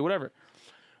Discord, do whatever.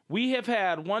 We have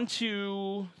had 1,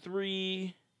 2,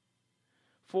 3,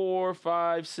 4,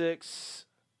 5, 6,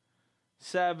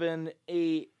 7,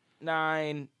 8,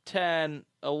 9, 10,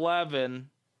 11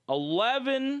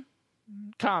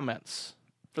 comments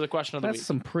for the question of the week. That's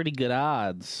some pretty good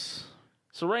odds.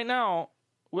 So right now,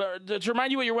 to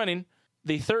remind you what you're winning,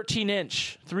 the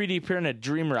 13-inch 3D printed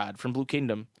Dream Rod from Blue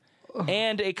Kingdom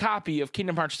and a copy of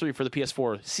Kingdom Hearts 3 for the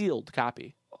PS4, sealed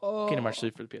copy. Kingdom Hearts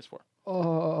 3 for the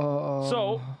PS4.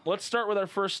 So let's start with our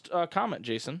first comment,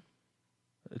 Jason.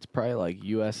 It's probably like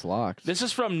U.S. locked. This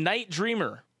is from Night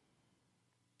Dreamer.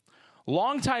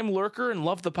 Longtime lurker and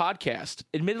love the podcast.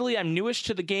 Admittedly, I'm newish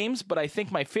to the games, but I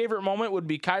think my favorite moment would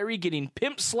be Kairi getting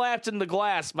pimp slapped in the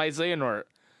glass by Xehanort.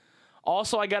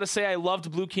 Also, I got to say, I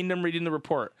loved Blue Kingdom reading the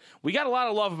report. We got a lot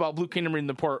of love about Blue Kingdom reading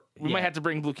the report. We might have to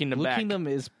bring Blue Kingdom back. Blue Kingdom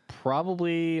is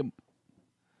probably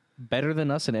better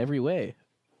than us in every way.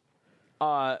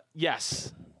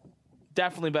 Yes.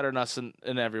 Definitely better than us in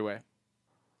every way.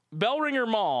 Bellringer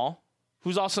Mall,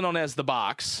 who's also known as The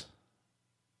Box.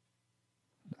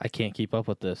 I can't keep up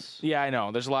with this. Yeah, I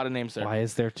know. There's a lot of names there. Why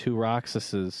is there two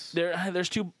Roxases? There's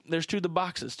two The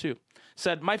Boxes, too.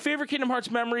 Said, my favorite Kingdom Hearts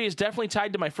memory is definitely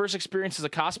tied to my first experience as a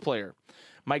cosplayer.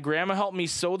 My grandma helped me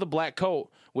sew the black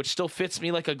coat, which still fits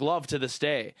me like a glove to this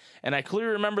day. And I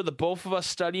clearly remember the both of us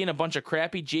studying a bunch of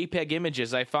crappy JPEG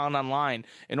images I found online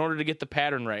in order to get the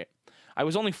pattern right. I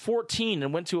was only 14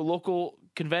 and went to a local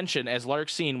convention as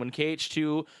Larkseen when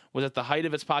KH2 was at the height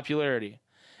of its popularity.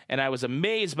 And I was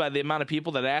amazed by the amount of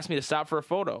people that asked me to stop for a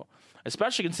photo,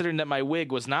 especially considering that my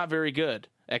wig was not very good,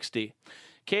 XD.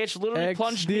 KH literally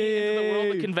plunged me into the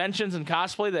world of conventions and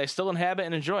cosplay that I still inhabit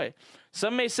and enjoy.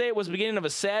 Some may say it was the beginning of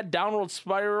a sad downward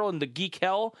spiral into geek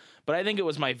hell, but I think it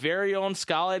was my very own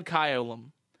Skullhead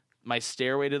Kyolum, my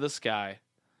stairway to the sky.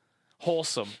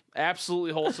 Wholesome.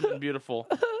 Absolutely wholesome and beautiful.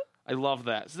 I love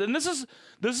that. And this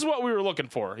is what we were looking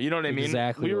for. You know what I mean?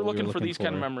 Exactly. We were looking for these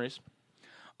kind of memories.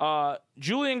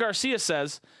 Julian Garcia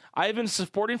says, I've been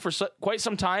supporting for quite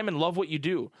some time and love what you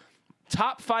do.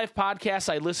 Top 5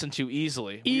 podcasts I listen to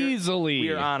easily. We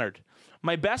are honored.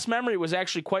 My best memory was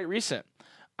actually quite recent.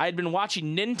 I had been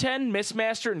watching Nintendo,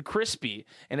 Missmaster, and Crispy,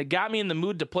 and it got me in the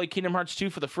mood to play Kingdom Hearts 2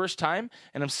 for the first time,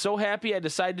 and I'm so happy I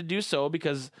decided to do so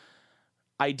because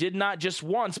I did not just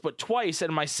once, but twice, and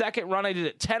in my second run I did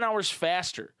it 10 hours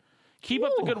faster. Keep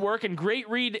up the good work, and great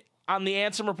read on the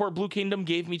Ansem Report. Blue Kingdom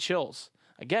gave me chills.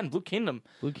 Again, Blue Kingdom's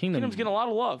getting a lot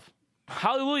of love.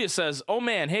 Hallelujah says, oh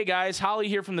man, hey guys, Holly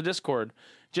here from the Discord.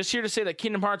 Just here to say that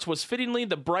Kingdom Hearts was fittingly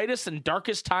the brightest and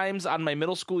darkest times on my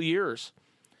middle school years.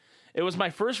 It was my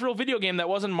first real video game that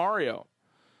wasn't Mario.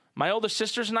 My older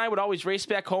sisters and I would always race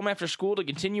back home after school to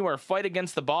continue our fight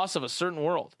against the boss of a certain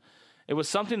world. It was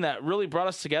something that really brought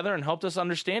us together and helped us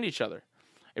understand each other.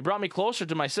 It brought me closer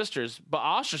to my sisters, but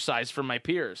ostracized from my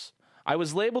peers. I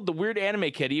was labeled the weird anime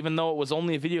kid even though it was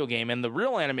only a video game, and the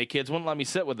real anime kids wouldn't let me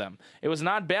sit with them. It was an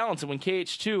odd balance, and when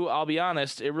KH2, I'll be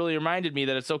honest, it really reminded me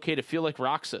that it's okay to feel like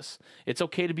Roxas. It's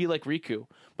okay to be like Riku,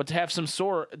 but to have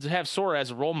Sora as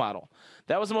a role model.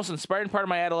 That was the most inspiring part of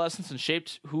my adolescence and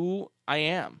shaped who I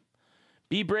am.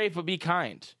 Be brave, but be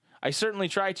kind. I certainly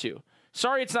try to.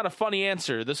 Sorry it's not a funny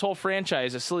answer. This whole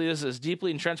franchise, as silly as it is,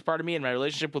 deeply entrenched part of me and my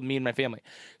relationship with me and my family.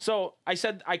 So I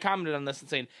commented on this and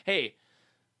saying, hey,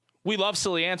 we love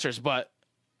silly answers, but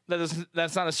that's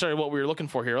not necessarily what we were looking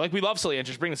for here. Like, we love silly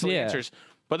answers, bring the silly answers,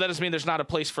 but that doesn't mean there's not a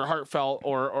place for heartfelt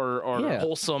or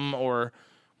wholesome, or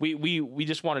we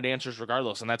just wanted answers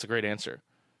regardless, and that's a great answer.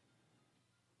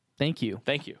 Thank you.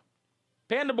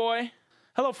 Panda Boy.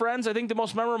 Hello, friends. I think the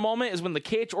most memorable moment is when the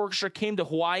KH Orchestra came to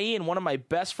Hawaii, and one of my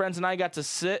best friends and I got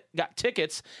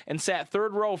tickets and sat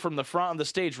third row from the front of the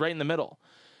stage right in the middle.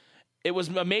 It was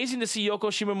amazing to see Yoko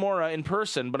Shimomura in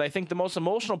person, but I think the most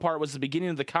emotional part was the beginning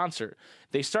of the concert.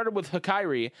 They started with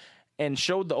Hikairi and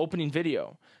showed the opening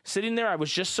video. Sitting there, I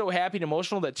was just so happy and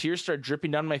emotional that tears started dripping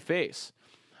down my face.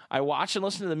 I watched and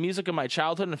listened to the music of my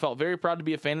childhood and felt very proud to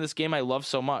be a fan of this game I love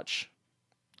so much.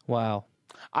 Wow.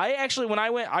 I actually, when I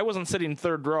went, I wasn't sitting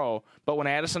third row, but when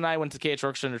Addison and I went to KH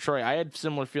Orchestra in Detroit, I had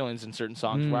similar feelings in certain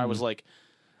songs where I was like,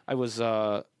 I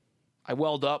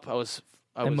welled up. I was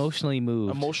Emotionally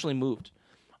moved.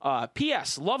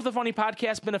 P.S. Love the funny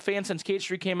podcast. Been a fan since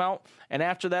KH3 came out, and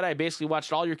after that, I basically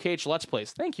watched all your KH Let's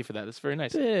Plays. Thank you for that. That's very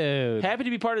nice. Dude. Happy to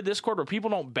be part of Discord where people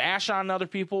don't bash on other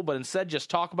people, but instead just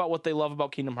talk about what they love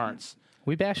about Kingdom Hearts.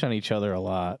 We bash on each other a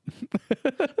lot.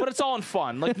 But it's all in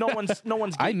fun. Like no one's.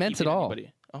 I meant it all.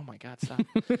 Anybody. Oh my God! Stop.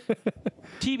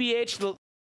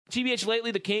 TBH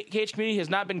lately, the KH community has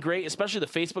not been great, especially the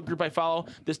Facebook group I follow.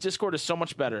 This Discord is so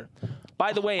much better.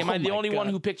 By the way, am I the only one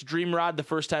who picked Dream Rod the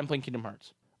first time playing Kingdom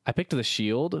Hearts? I picked the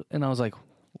shield, and I was like,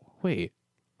 wait,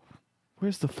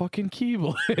 where's the fucking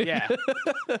keyblade? Yeah.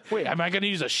 Wait, am I going to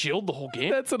use a shield the whole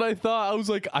game? That's what I thought. I was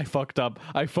like, I fucked up.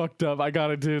 I got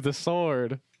to do the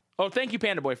sword. Oh, thank you,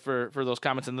 Panda Boy, for those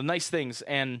comments and the nice things.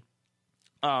 And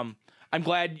I'm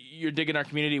glad you're digging our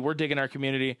community. We're digging our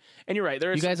community. And you're right.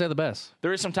 You guys are the best.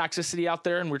 There is some toxicity out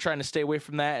there, and we're trying to stay away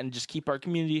from that and just keep our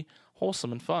community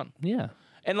wholesome and fun. Yeah.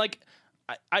 And, like,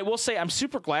 I will say I'm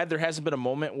super glad there hasn't been a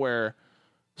moment where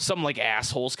some, like,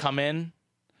 assholes come in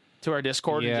to our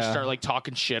Discord and just start, like,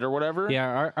 talking shit or whatever.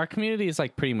 Yeah, our community is,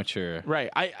 like, pretty mature.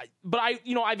 Right. But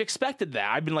I've expected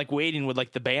that. I've been, like, waiting with,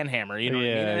 like, the ban hammer, you know what I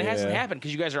mean? And it hasn't happened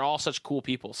because you guys are all such cool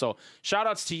people. So,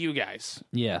 shout-outs to you guys.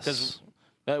 Yes. Because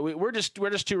we're just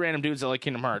two random dudes that like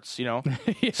Kingdom Hearts, you know.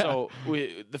 Yeah. So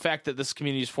the fact that this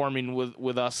community is forming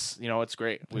with us, you know, it's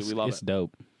great. We love it. It's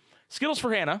dope. Skittles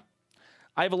for Hannah.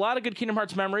 I have a lot of good Kingdom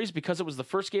Hearts memories because it was the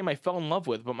first game I fell in love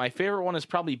with, but my favorite one is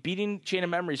probably beating Chain of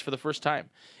Memories for the first time.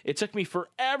 It took me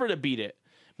forever to beat it.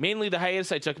 Mainly the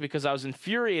hiatus I took because I was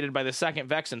infuriated by the second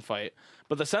Vexen fight,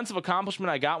 but the sense of accomplishment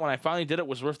I got when I finally did it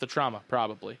was worth the trauma,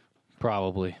 probably.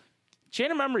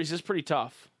 Chain of Memories is pretty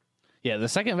tough. Yeah, the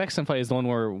second Vexen fight is the one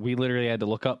where we literally had to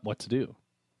look up what to do.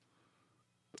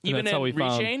 Even in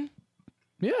Rechain?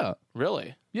 Yeah.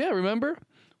 Really? Yeah, remember?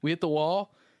 We hit the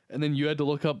wall, and then you had to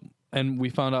look up, and we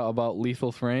found out about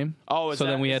Lethal Frame. Oh,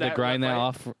 then we had to grind that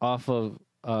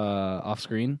off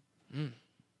screen.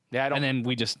 Yeah, I don't. And then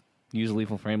we just used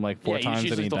Lethal Frame like 4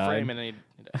 times, and he died. Frame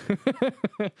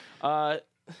and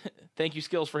thank you,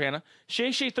 Skills for Hannah.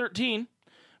 Shay13.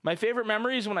 My favorite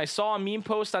memory is when I saw a meme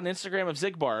post on Instagram of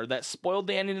Zigbar that spoiled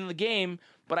the ending in the game,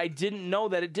 but I didn't know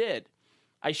that it did.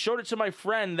 I showed it to my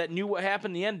friend that knew what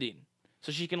happened in the ending,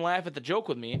 so she can laugh at the joke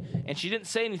with me, and she didn't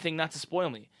say anything not to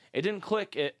spoil me. I didn't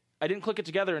click it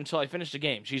together until I finished the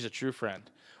game. She's a true friend.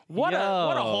 What a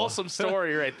wholesome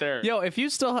story right there. Yo, if you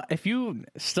still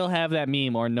have that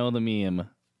meme or know the meme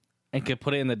and could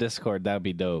put it in the Discord, that would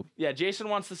be dope. Yeah, Jason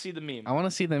wants to see the meme. I want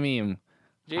to see the meme.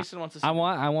 Jason wants to see I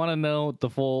want to know the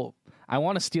full. I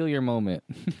want to steal your moment.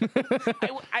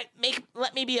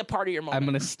 Let me be a part of your moment. I'm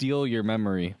going to steal your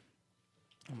memory.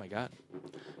 Oh my God.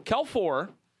 Keflor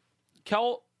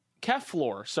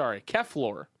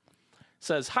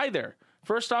says, "Hi there.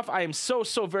 First off, I am so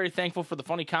very thankful for the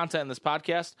funny content in this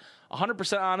podcast.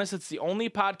 100% honest, it's the only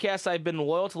podcast I've been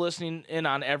loyal to listening in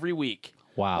on every week."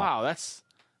 Wow, that's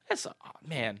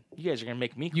man, you guys are gonna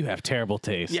make me cry. You have terrible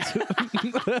taste. Yeah.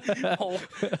 Oh,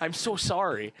 I'm so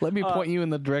sorry. Let me point you in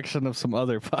the direction of some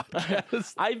other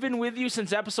podcasts. I've been with you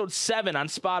since episode 7 on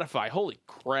Spotify. Holy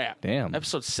crap. Damn.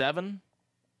 Episode 7?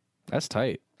 That's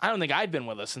tight. I don't think I've been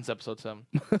with us since episode 7.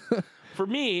 For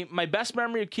me, my best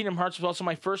memory of Kingdom Hearts was also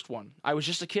my first one. I was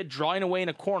just a kid drawing away in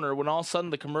a corner when all of a sudden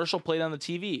the commercial played on the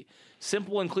TV.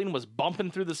 Simple and Clean was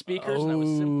bumping through the speakers, and I was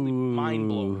simply mind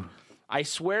blown. I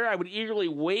swear I would eagerly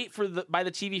wait by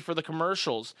the TV for the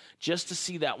commercials just to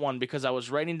see that one because I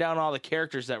was writing down all the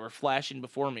characters that were flashing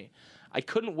before me. I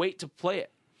couldn't wait to play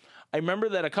it. I remember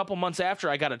that a couple months after,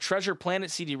 I got a Treasure Planet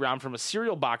CD-ROM from a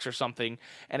cereal box or something,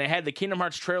 and it had the Kingdom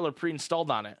Hearts trailer pre-installed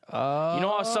on it. You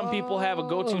know how some people have a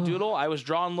go-to doodle? I was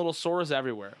drawing little Soras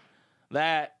everywhere.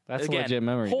 That's again, a legit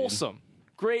memory. Wholesome.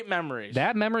 Dude. Great memories.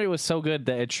 That memory was so good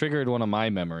that it triggered one of my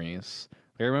memories.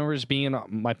 I remember just being in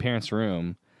my parents'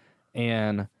 room,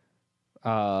 and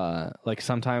like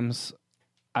sometimes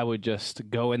I would just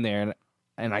go in there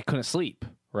and I couldn't sleep,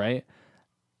 right?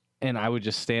 And I would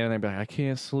just stand there and be like, I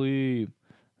can't sleep.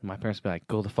 And my parents would be like,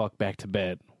 go the fuck back to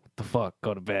bed. What the fuck?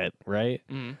 Go to bed, right?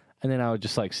 Mm-hmm. And then I would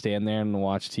just like stand there and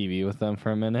watch TV with them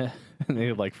for a minute. And they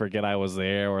would like forget I was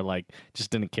there or like just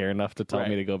didn't care enough to tell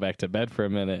me to go back to bed for a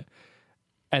minute.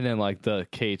 And then like the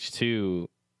KH2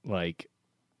 like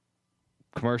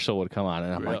commercial would come on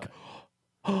and I'm like,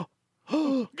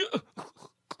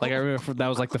 like I remember that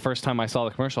was like the first time I saw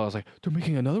the commercial. I was like, they're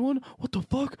making another one? What the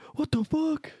fuck? What the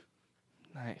fuck?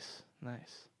 Nice.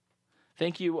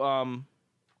 Thank you.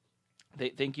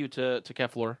 Thank you to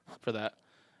Keflor for that.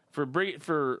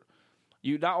 For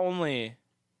you not only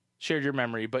shared your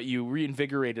memory, but you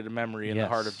reinvigorated a memory in the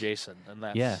heart of Jason, and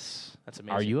that's that's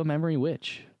amazing. Are you a memory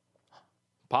witch?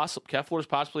 Keflor's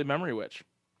possibly a memory witch.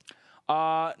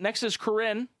 Next is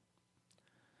Corinne,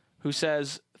 who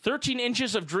says 13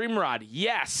 inches of Dream Rod.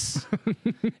 Yes.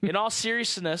 In all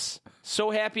seriousness,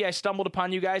 so happy I stumbled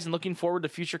upon you guys and looking forward to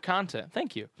future content.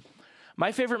 Thank you.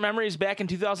 My favorite memory is back in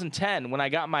 2010 when I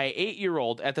got my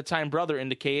 8-year-old, at the time brother,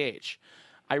 into KH.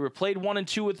 I replayed 1 and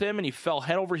 2 with him, and he fell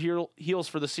head over heels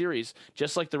for the series,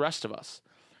 just like the rest of us.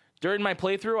 During my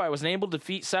playthrough, I was unable to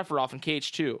defeat Sephiroth in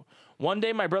KH2. One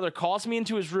day, my brother calls me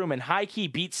into his room and high-key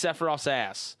beats Sephiroth's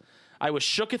ass. I was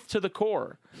shooketh to the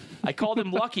core. I called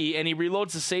him lucky, and he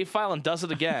reloads the save file and does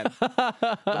it again.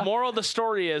 The moral of the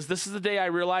story is, this is the day I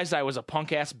realized I was a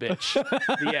punk-ass bitch.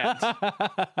 The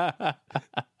end.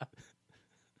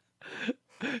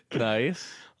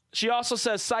 Nice. She also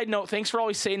says, side note, thanks for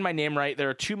always saying my name right. There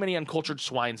are too many uncultured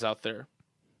swines out there.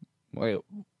 Wait.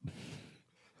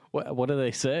 What do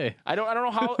they say? I don't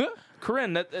know how.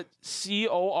 Corinne, that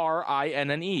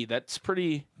Corinne. That's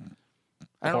pretty.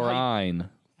 I don't know.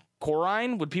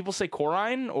 Corine? Would people say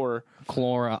corine or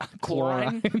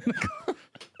chlorine?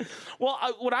 Well,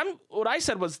 what I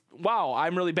said was, wow,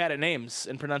 I'm really bad at names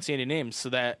and pronunciating names, so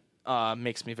that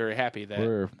makes me very happy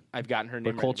that I've gotten her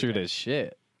name. We're cultured as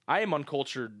shit. I am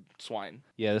uncultured swine.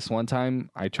 Yeah, this one time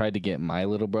I tried to get my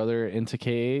little brother into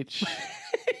KH,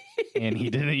 and he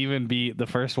didn't even beat the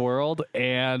first world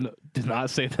and did not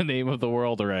say the name of the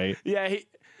world right. Yeah,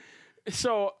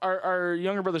 so our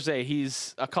younger brother Zay,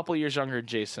 he's a couple years younger than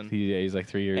Jason. He's like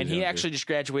 3 years and he younger. actually just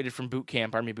graduated from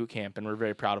Army boot camp, and we're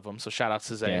very proud of him. So shout out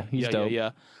to Zay. Yeah, he's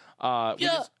dope.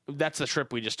 That's the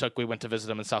trip we just took. We went to visit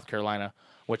him in South Carolina,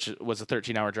 which was a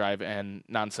 13-hour drive and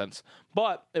nonsense.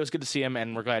 But it was good to see him,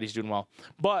 and we're glad he's doing well.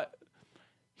 But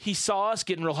he saw us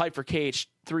getting real hyped for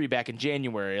KH3 back in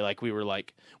January.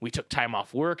 We took time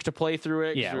off work to play through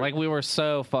it. Yeah, we were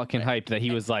so fucking hyped that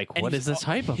he was like, what is this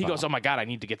hype about? He goes, oh my God, I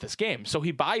need to get this game. So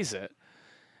he buys it.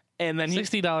 And then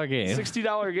 $60 game.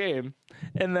 $60 game.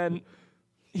 And then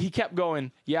he kept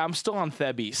going, yeah, I'm still on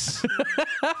Thebes.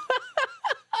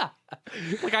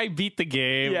 I beat the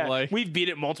game. Yeah, we've beat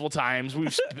it multiple times. We're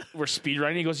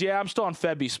speedrunning. He goes, yeah, I'm still on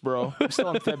Thebes, bro. I'm still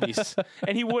on Thebes.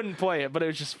 And he wouldn't play it, but it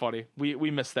was just funny.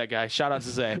 We missed that guy. Shout out to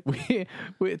Zay.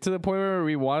 We to the point where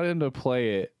we wanted him to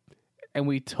play it, and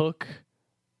we took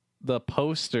the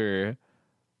poster,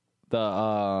 the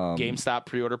GameStop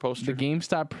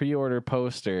pre-order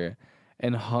poster,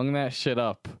 and hung that shit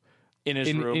up in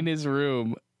his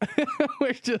room.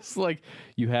 We're just like,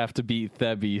 you have to beat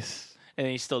Thebes. And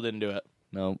he still didn't do it.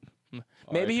 Nope.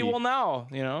 Maybe he will now.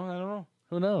 I don't know.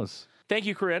 Who knows? Thank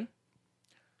you, Corinne.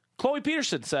 Chloe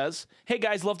Peterson says, hey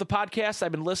guys, love the podcast.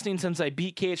 I've been listening since I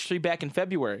beat KH3 back in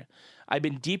February. I've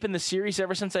been deep in the series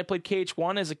ever since I played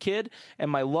KH1 as a kid,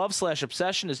 and my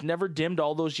love/obsession has never dimmed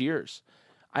all those years.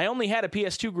 I only had a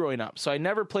PS2 growing up, so I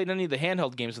never played any of the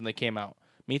handheld games when they came out.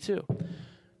 Me too.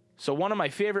 So one of my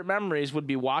favorite memories would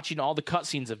be watching all the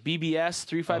cutscenes of BBS,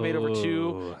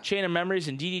 358/2, Chain of Memories,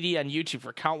 and DDD on YouTube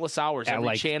for countless hours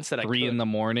every chance that I could. 3 in the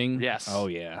morning? Yes. Oh,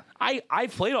 yeah.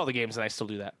 I've played all the games, and I still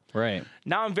do that. Right.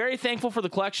 Now I'm very thankful for the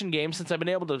collection games since I've been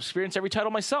able to experience every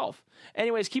title myself.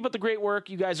 Anyways, keep up the great work.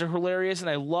 You guys are hilarious, and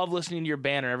I love listening to your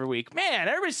banner every week. Man,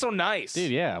 everybody's so nice.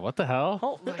 Dude, yeah. What the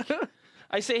hell?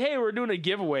 I say, hey, we're doing a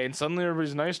giveaway, and suddenly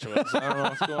everybody's nice to us. I don't know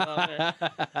what's going on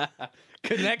there.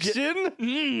 Connection?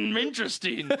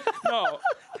 Interesting. No,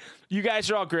 you guys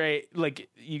are all great.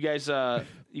 You guys make...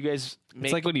 It's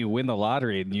like when you win the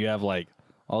lottery and you have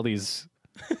all these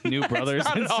new brothers.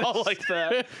 It's not at all like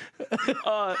that.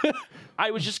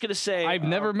 I was just gonna say, I've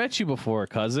never met you before,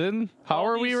 cousin. How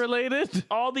are we related?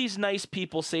 All these nice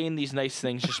people saying these nice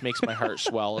things just makes my heart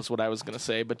swell. Is what I was gonna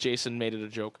say, but Jason made it a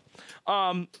joke.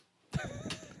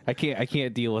 I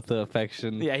can't deal with the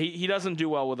affection. Yeah, he doesn't do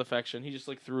well with affection. He just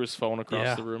threw his phone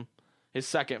across the room. His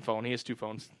second phone. He has 2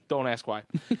 phones. Don't ask why.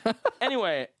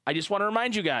 Anyway, I just want to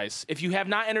remind you guys, if you have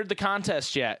not entered the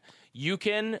contest yet, you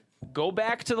can go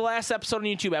back to the last episode on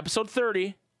YouTube, episode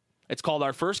 30. It's called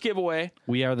Our First Giveaway.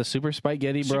 We are the Super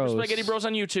Spaghetti Bros. Super Spaghetti Bros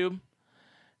on YouTube.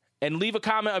 And leave a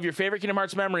comment of your favorite Kingdom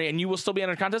Hearts memory, and you will still be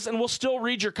entered in the contest, and we'll still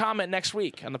read your comment next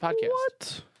week on the podcast.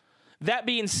 What? That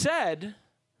being said,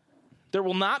 there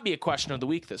will not be a question of the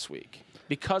week this week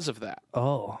because of that.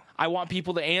 Oh. I want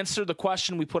people to answer the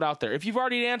question we put out there. If you've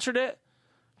already answered it,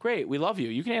 great. We love you.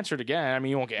 You can answer it again. I mean,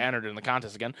 you won't get entered in the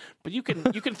contest again, but you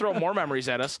can throw more memories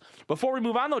at us. Before we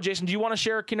move on, though, Jason, do you want to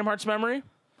share a Kingdom Hearts memory?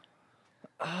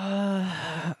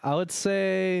 I would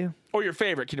say... Or your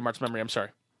favorite Kingdom Hearts memory, I'm sorry.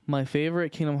 My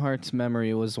favorite Kingdom Hearts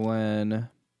memory was when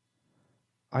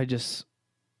I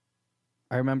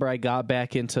remember I got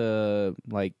back into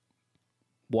like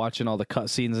watching all the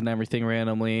cutscenes and everything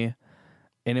randomly,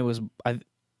 and it was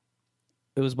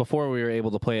before we were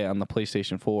able to play it on the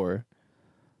PlayStation 4,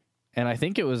 and I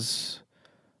think it was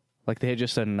like they had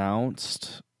just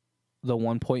announced the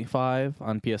 1.5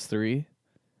 on PS3,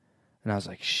 and I was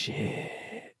like, shit,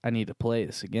 I need to play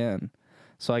this again.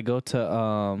 So I go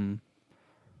to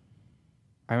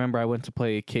I remember I went to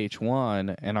play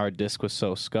KH1, and our disc was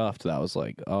so scuffed that I was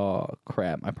like, oh,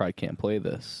 crap, I probably can't play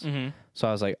this. Mm-hmm. So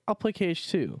I was like, I'll play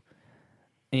KH2.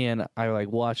 And I, like,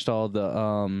 watched all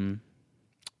the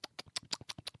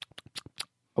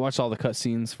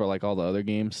cutscenes for, like, all the other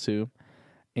games, too.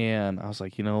 And I was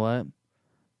like, you know what?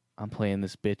 I'm playing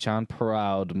this bitch on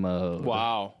proud mode.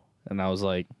 Wow. And I was,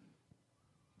 like,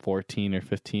 14 or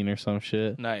 15 or some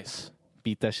shit. Nice.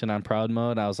 Beat that shit on proud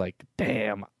mode. I was like,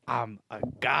 damn, I'm a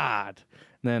god.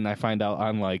 And then I find out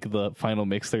on like the final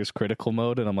mix there's critical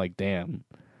mode, and I'm like, damn,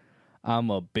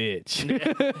 I'm a bitch.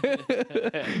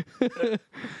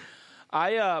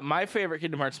 My favorite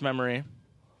Kingdom Hearts memory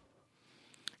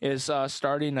is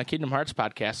starting a Kingdom Hearts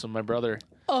podcast with my brother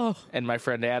and my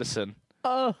friend Addison.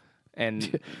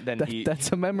 And then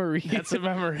that's a memory. That's a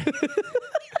memory.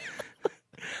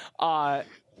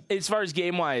 As far as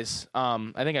game wise,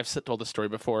 I think I've told this story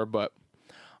before, but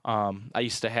I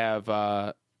used to have,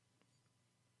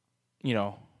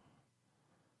 my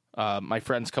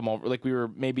friends come over. Like we were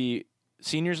maybe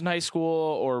seniors in high school,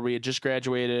 or we had just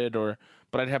graduated,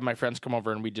 but I'd have my friends come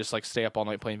over and we'd just like stay up all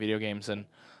night playing video games. And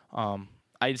I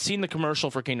had seen the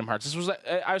commercial for Kingdom Hearts.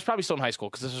 I was probably still in high school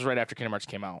because this was right after Kingdom Hearts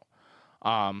came out.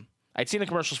 I'd seen the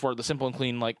commercials for it, the Simple and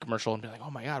Clean like commercial, and be like,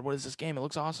 oh my god, what is this game? It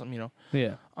looks awesome,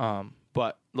 Yeah.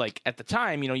 But like at the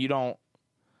time, I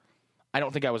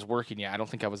don't think I was working yet. I don't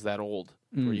think I was that old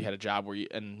where you had a job where you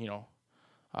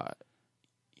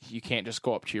can't just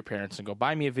go up to your parents and go,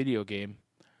 buy me a video game.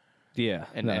 Yeah.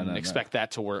 And expect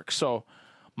that to work. So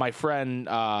my friend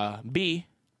B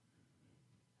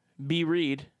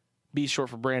Reed, B short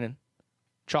for Brandon,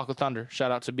 Chocolate Thunder,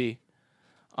 shout out to B,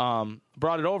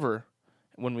 brought it over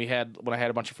when I had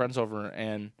a bunch of friends over,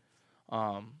 and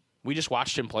we just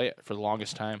watched him play it for the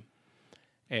longest time.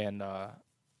 And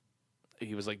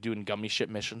he was like doing gummy ship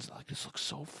missions. Like, this looks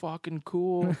so fucking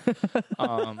cool.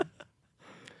 And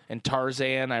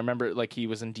Tarzan, I remember like he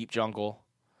was in Deep Jungle.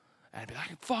 And I'd be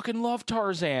like, I fucking love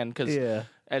Tarzan, because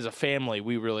as a family,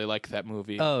 we really liked that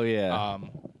movie. Oh yeah.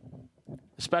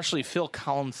 Especially Phil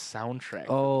Collins' soundtrack.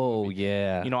 Oh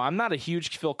yeah. I'm not a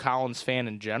huge Phil Collins fan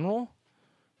in general,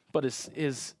 but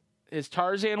his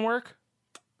Tarzan work,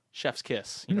 chef's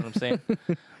kiss. You know what I'm saying?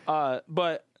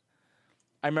 But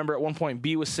I remember at one point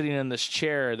B was sitting in this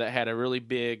chair that had a really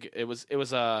big. It was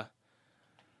a.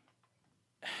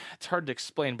 It's hard to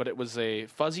explain, but it was a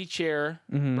fuzzy chair,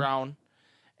 brown,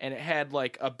 and it had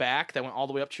like a back that went all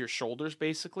the way up to your shoulders,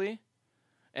 basically,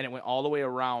 and it went all the way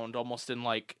around, almost in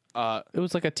like. It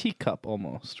was like a teacup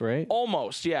almost, right?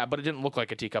 Almost, yeah, but it didn't look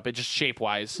like a teacup. It just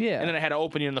shape-wise. Yeah. And then it had an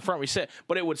opening in the front where we sit,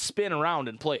 but it would spin around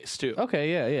in place, too.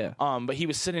 Okay, yeah. But he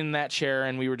was sitting in that chair,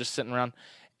 and we were just sitting around,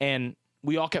 and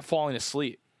we all kept falling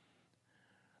asleep.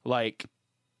 Like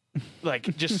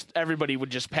just everybody would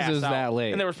just pass out. It was that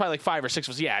late. And there was probably like 5 or 6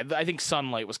 of us. Yeah, I think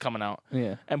sunlight was coming out.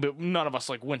 Yeah. But none of us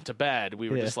like went to bed. We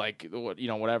were just like,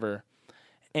 whatever.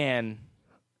 And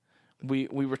we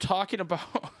were talking about...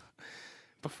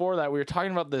 Before that, we were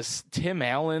talking about this Tim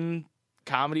Allen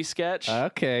comedy sketch.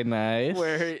 Okay, nice.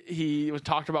 Where he was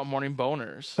talked about morning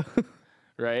boners,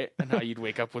 right? And how you'd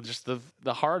wake up with just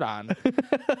the heart on.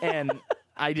 And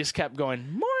I just kept going,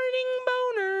 morning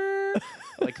boner,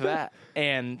 like that.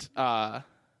 And I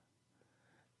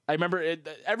remember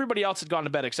everybody else had gone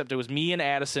to bed except it was me and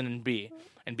Addison and B.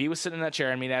 And B was sitting in that chair,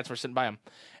 and me and Addison were sitting by him.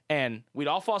 And we'd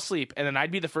all fall asleep, and then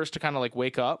I'd be the first to kind of like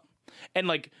wake up. And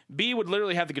like B would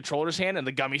literally have the controller's hand, and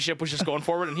the gummy ship was just going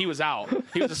forward, and he was out.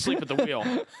 He was asleep at the wheel.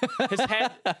 His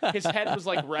head was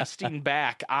like resting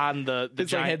back on the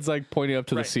his giant head's like pointing up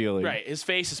to the ceiling. Right. His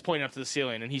face is pointing up to the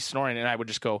ceiling, and he's snoring, and I would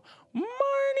just go, morning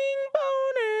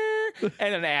boner.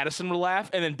 And then Addison would laugh,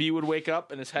 and then B would wake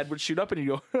up, and his head would shoot up, and he'd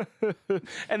go,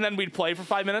 and then we'd play for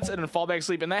 5 minutes, and then fall back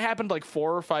asleep. And that happened like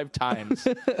 4 or 5 times.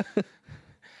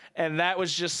 And that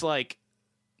was just like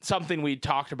something we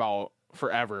talked about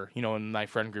forever, in my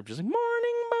friend group, just like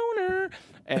morning boner.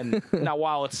 And now,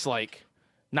 while it's like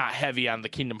not heavy on the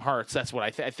Kingdom Hearts, that's what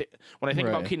I think when I think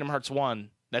about Kingdom Hearts 1,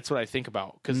 that's what I think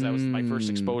about, because that was my first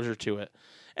exposure to it.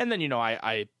 And then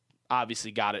I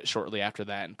obviously got it shortly after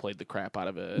that and played the crap out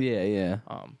of it. Yeah.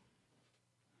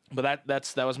 But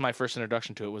that was my first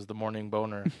introduction to it, was the Morning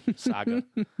Boner saga.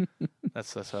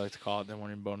 That's what I like to call it, the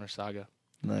Morning Boner saga.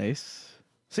 Nice.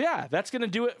 So yeah, that's going to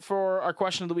do it for our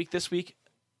question of the week this week.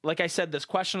 Like I said, this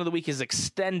question of the week is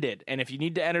extended, and if you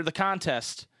need to enter the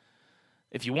contest,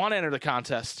 if you want to enter the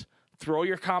contest, throw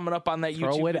your comment up on that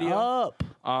YouTube video. Throw it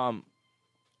up.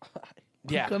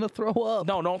 Yeah. I'm gonna throw up.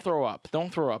 No, don't throw up.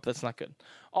 Don't throw up. That's not good.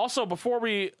 Also, before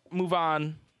we move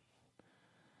on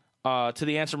to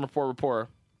the Answer Report,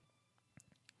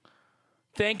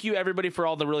 thank you everybody for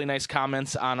all the really nice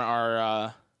comments on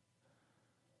our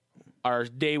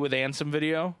Day with Ansem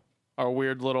video, our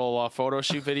weird little photo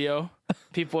shoot video.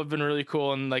 People have been really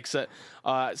cool and like said.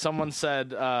 Someone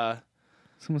said,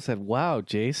 "Wow,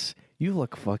 Jace, you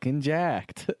look fucking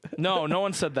jacked." No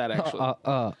one said that actually.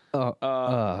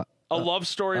 A love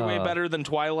story way better than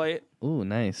Twilight. Ooh,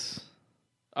 nice.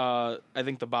 I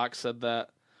think the box said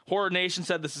that. Horror Nation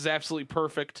said this is absolutely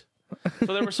perfect. So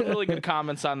there were some really good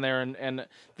comments on there, and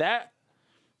that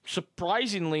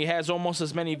surprisingly has almost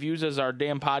as many views as our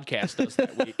damn podcast does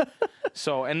that week.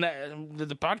 So, and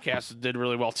the podcast did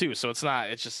really well too. So it's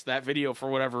just that video, for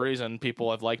whatever reason,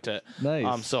 people have liked it.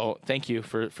 Nice. So thank you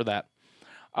for that.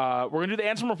 We're gonna do the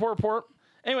Ansem report.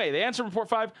 Anyway, the Ansem Report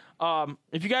 5.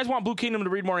 If you guys want Blue Kingdom to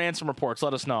read more Ansem reports,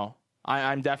 let us know.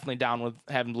 I'm definitely down with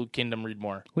having Blue Kingdom read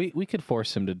more. We could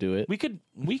force him to do it. We could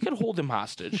hold him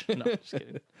hostage. No, just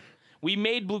kidding. We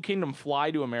made Blue Kingdom fly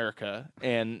to America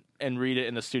and read it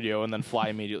in the studio and then fly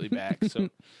immediately back. So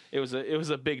it was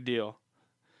a big deal.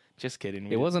 Just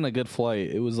kidding. It wasn't a good flight.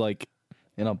 It was like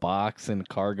in a box and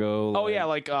cargo. Oh yeah,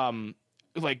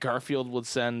 like Garfield would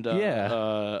send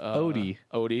Odie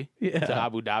to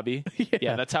Abu Dhabi.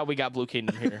 Yeah, that's how we got Blue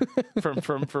Kingdom here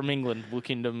from England. Blue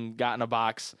Kingdom got in a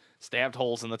box, stabbed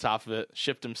holes in the top of it,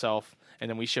 shipped himself, and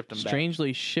then we shipped him back.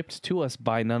 Strangely shipped to us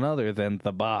by none other than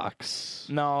the box.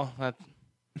 No, yeah.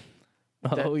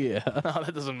 no,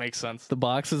 that doesn't make sense. The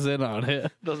box is in on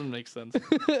it. Doesn't make sense.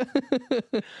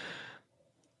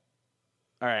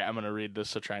 All right, I'm gonna read this,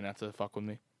 so try not to fuck with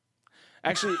me.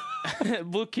 Actually,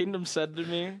 Blue Kingdom said to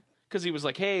me, because he was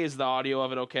like, "Hey, is the audio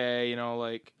of it okay?" You know,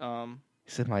 like, He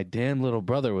said, "My damn little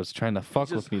brother was trying to fuck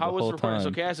with me the whole time."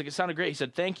 Okay, I was like, "It sounded great." He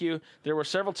said, "Thank you." There were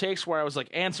several takes where I was like,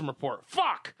 "Ansem report,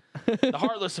 fuck." The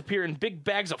Heartless appear in big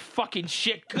bags of fucking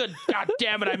shit. Good god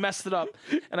damn it, I messed it up.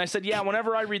 And I said, "Yeah,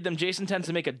 whenever I read them, Jason tends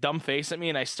to make a dumb face at me,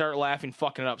 and I start laughing,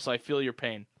 fucking it up. So I feel your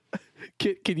pain."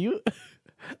 Can you,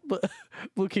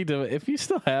 Blue Kingdom, if you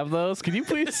still have those, can you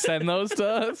please send those to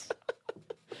us?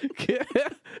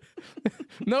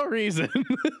 No reason.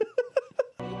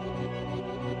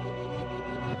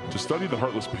 To study the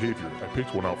Heartless behavior, I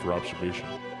picked one out for observation.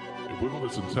 It wiggled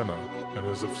its antenna, and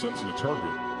as if sensing a target,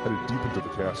 headed deep into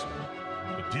the castle.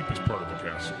 The deepest part of the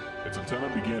castle, its antenna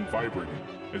began vibrating,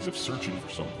 as if searching for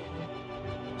something.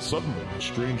 Suddenly, a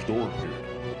strange door appeared.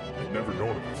 I'd never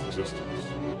known of its existence.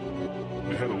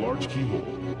 It had a large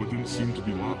keyhole, but didn't seem to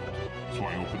be locked, so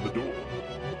I opened the door.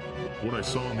 What I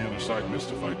saw on the other side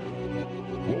mystified me.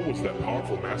 What was that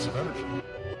powerful mass of energy?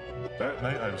 That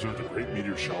night I observed a great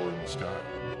meteor shower in the sky.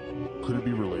 Could it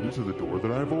be related to the door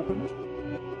that I have opened?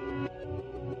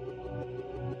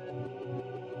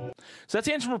 So that's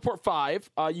Ansem Report 5.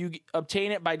 You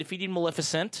obtain it by defeating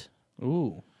Maleficent.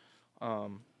 Ooh.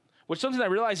 Which something I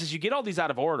realized is you get all these out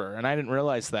of order, and I didn't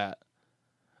realize that.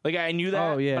 Like, I knew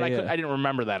that, but I didn't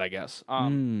remember that, I guess.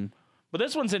 But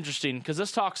this one's interesting, because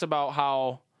this talks about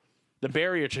how the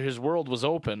barrier to his world was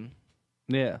open.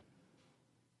 Yeah.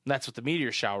 That's what the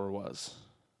meteor shower was.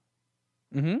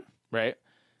 Mm-hmm. Right?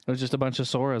 It was just a bunch of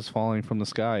Soras falling from the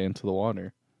sky into the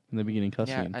water in the beginning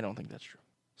cutscene. Yeah, I don't think that's true.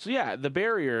 So yeah, the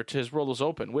barrier to his world was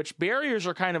open, which barriers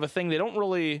are kind of a thing they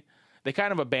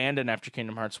kind of abandon after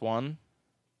Kingdom Hearts 1.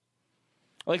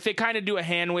 Like, they kind of do a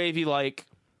hand wavy, like,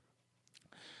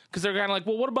 because they're kind of like,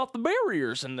 well, what about the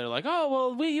barriers? And they're like,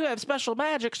 oh, well, you have special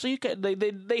magic, so you can.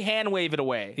 They hand wave it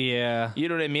away. Yeah, you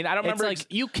know what I mean. I don't remember.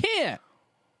 Like, you can't,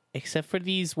 except for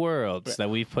these worlds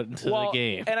that we've put into the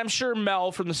game. And I'm sure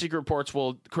Mel from the Secret Reports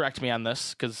will correct me on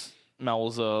this, because Mel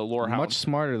is a lore hound, much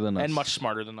smarter than us, and much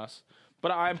smarter than us.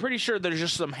 But I'm pretty sure there's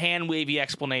just some hand wavy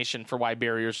explanation for why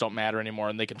barriers don't matter anymore,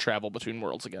 and they can travel between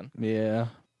worlds again. Yeah.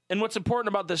 And what's important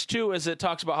about this too is it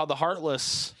talks about how the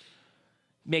Heartless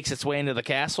makes its way into the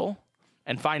castle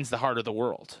and finds the heart of the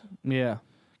world. Yeah.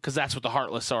 Because that's what the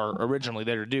Heartless are originally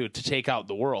there to do, to take out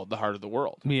the world, the heart of the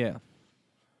world. Yeah.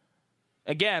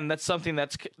 Again, that's something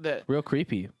that real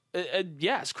creepy.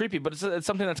 Yeah, it's creepy, but it's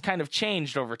something that's kind of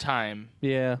changed over time.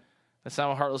 Yeah. That's not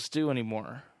what Heartless do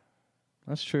anymore.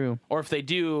 That's true. Or if they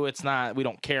do, it's not, we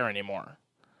don't care anymore.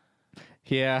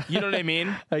 Yeah. You know what I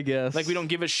mean? I guess. Like, we don't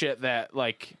give a shit that,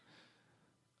 like,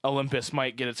 Olympus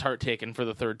might get its heart taken for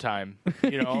the third time.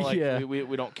 You know, like Yeah.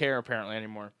 we don't care apparently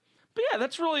anymore. But yeah,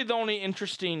 that's really the only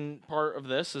interesting part of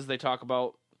this is they talk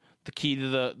about the key to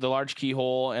the large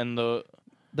keyhole and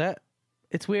That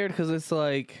it's weird because it's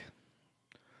like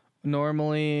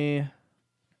normally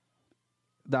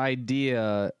the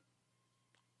idea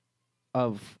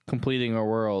of completing a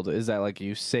world is that like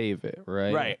you save it,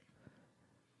 right? right.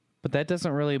 But that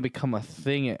doesn't really become a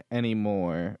thing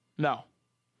anymore. No.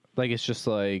 Like it's just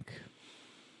like,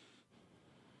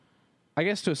 I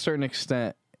guess to a certain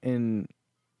extent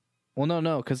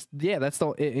no, because that's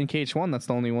in KH1 that's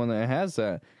the only one that has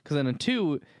that. Because then in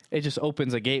 2 it just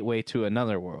opens a gateway to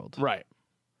another world. Right.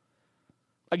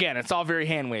 Again, it's all very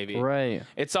hand wavy. Right.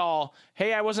 It's all,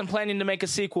 hey, I wasn't planning to make a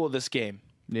sequel of this game.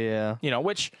 Yeah. You know,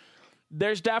 which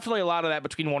there's definitely a lot of that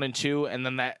between 1 and 2, and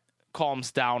then that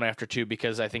calms down after 2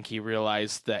 because I think he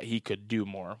realized that he could do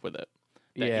more with it.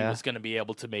 That he was going to be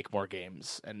able to make more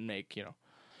games and make, you know.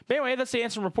 But anyway, that's the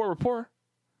Ansem report.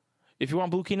 If you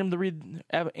want Blue Kingdom to read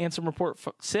Ansem Report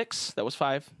 6, that was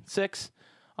 5, 6,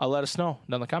 let us know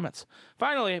down in the comments.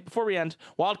 Finally, before we end,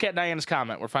 Wildcat Diana's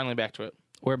comment. We're finally back to it.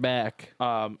 We're back.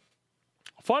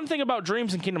 Fun thing about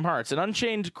Dreams in Kingdom Hearts, in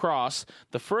Unchained Cross,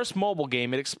 the first mobile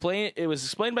game, it was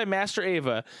explained by Master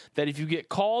Ava that if you get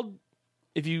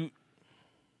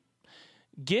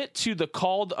to the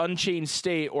called Unchained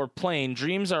state or plane,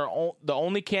 dreams are the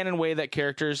only canon way that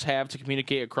characters have to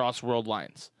communicate across world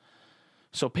lines.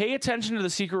 So pay attention to the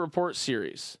Secret Report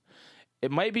series. It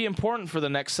might be important for the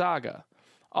next saga.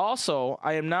 Also,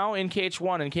 I am now in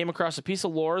KH1 and came across a piece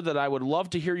of lore that I would love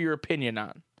to hear your opinion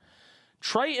on.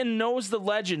 Triton knows the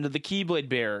legend of the Keyblade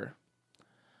Bearer.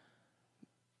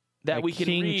 That Like we can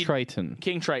King read. Triton.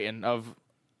 King Triton of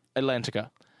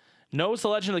Atlantica. Knows the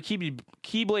legend of the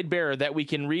Keyblade Bearer that we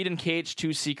can read in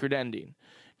KH2's Secret Ending.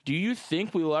 Do you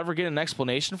think we will ever get an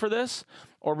explanation for this?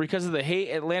 Or because of the hate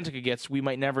Atlantica gets, we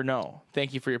might never know?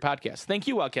 Thank you for your podcast. Thank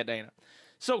you, Wildcat Diana.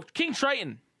 So, King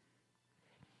Triton.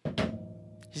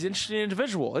 He's an interesting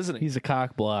individual, isn't he? He's a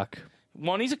cock block.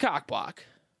 1, he's a cockblock.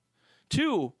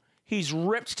 2, he's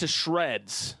ripped to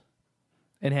shreds.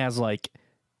 And has like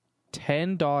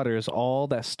 10 daughters, all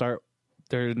that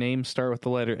their names start with the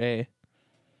letter A.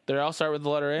 They all start with the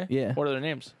letter A? Yeah. What are their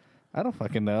names? I don't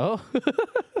fucking know.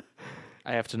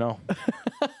 I have to know.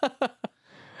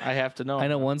 I have to know. I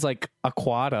know one's like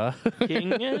Aquata.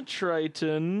 King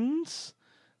Triton's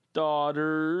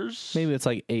daughters. Maybe it's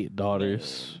like 8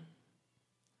 daughters.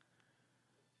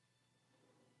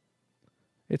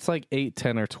 It's like 8,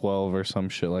 10, or 12 or some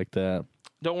shit like that.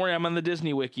 Don't worry, I'm on the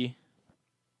Disney Wiki.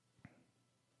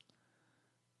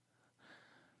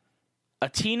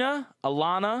 Atina,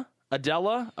 Alana,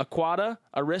 Adela, Aquata,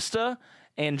 Arista,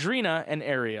 Andrina, and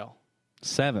Ariel.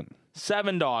 7.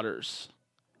 7 daughters.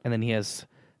 And then he has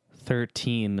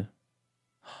 13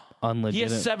 He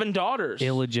has 7 daughters.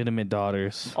 illegitimate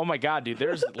daughters. Oh my god, dude.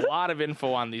 There's a lot of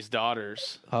info on these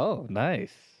daughters. Oh,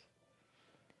 nice.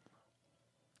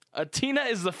 Atina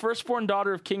is the firstborn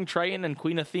daughter of King Triton and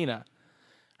Queen Athena.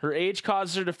 Her age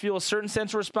causes her to feel a certain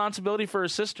sense of responsibility for her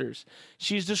sisters.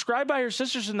 She's described by her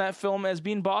sisters in that film as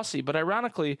being bossy, but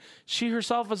ironically, she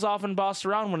herself is often bossed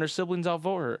around when her siblings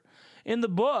outvote her. In the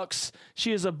books,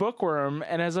 she is a bookworm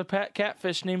and has a pet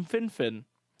catfish named Finfin.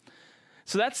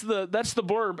 So that's the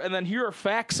blurb, and then here are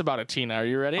facts about Atina. Are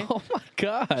you ready? Oh my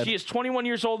god. She is 21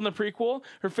 years old in the prequel.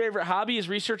 Her favorite hobby is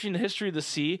researching the history of the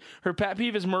sea. Her pet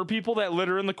peeve is mer people that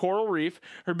litter in the coral reef.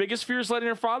 Her biggest fear is letting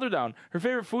her father down. Her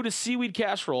favorite food is seaweed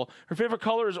casserole. Her favorite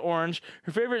color is orange.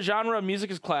 Her favorite genre of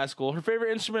music is classical. Her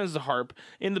favorite instrument is the harp.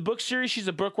 In the book series, she's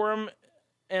a bookworm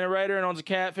and a writer and owns a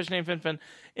catfish named Finfin.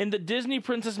 In the Disney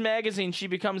Princess magazine, she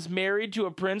becomes married to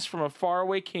a prince from a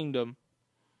faraway kingdom.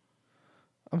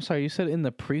 I'm sorry, you said in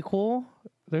the prequel?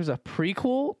 There's a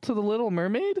prequel to The Little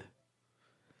Mermaid?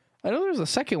 I know there's a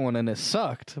second one and it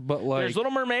sucked, but like... There's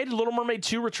Little Mermaid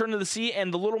 2, Return to the Sea,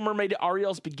 and The Little Mermaid,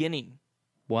 Ariel's Beginning.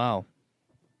 Wow.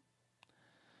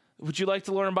 Would you like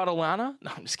to learn about Alana?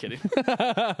 No, I'm just kidding.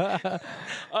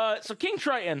 So King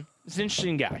Triton is an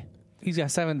interesting guy. He's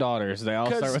got 7 daughters. They all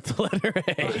start with the letter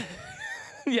A.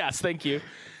 Yes, thank you.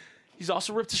 He's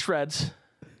also ripped to shreds.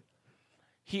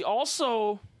 He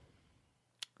also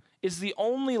is the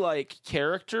only, like,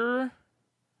 character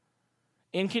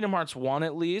in Kingdom Hearts 1,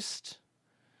 at least,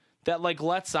 that, like,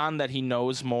 lets on that he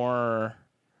knows more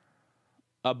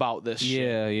about this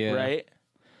shit. Yeah. Right?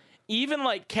 Even,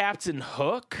 like, Captain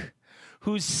Hook,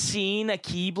 who's seen a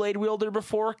Keyblade wielder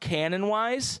before,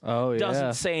 canon-wise,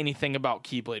 doesn't say anything about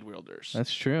Keyblade wielders.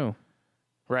 That's true.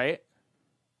 Right?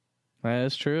 That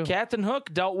is true. Captain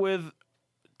Hook dealt with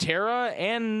Terra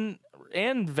and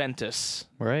Ventus.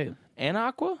 Right. And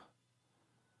Aqua?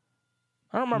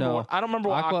 I don't remember. No. I don't remember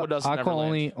what Aqua does. In Aqua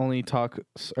Neverland.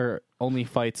 only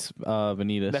fights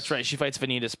Vanitas. That's right. She fights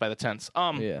Vanitas by the tents.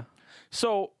 Yeah.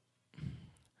 So,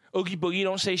 Oogie Boogie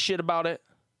don't say shit about it.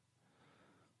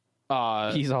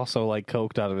 He's also like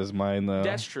coked out of his mind, though.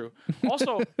 That's true.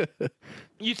 Also,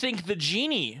 you think the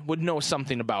genie would know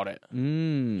something about it?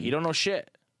 He don't know shit.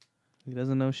 He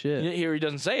doesn't know shit. Here he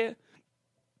doesn't say it.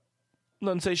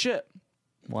 Doesn't say shit.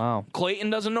 Wow. Clayton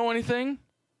doesn't know anything.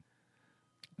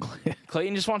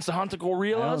 Clayton just wants to hunt the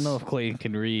gorillas. I don't know if Clayton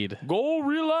can read.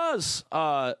 Gorillas.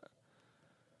 The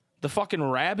fucking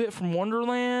rabbit from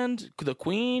Wonderland, the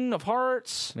Queen of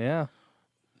Hearts. Yeah.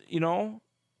 You know,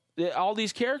 all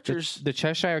these characters. The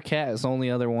Cheshire Cat is the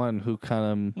only other one who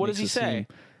kind of. What does he say?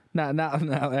 Not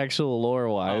actual lore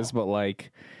wise, but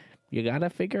like, you gotta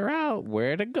figure out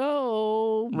where to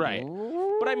go. Right.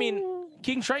 But I mean,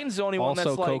 King Triton's the only one that's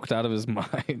also like coked out of his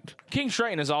mind. King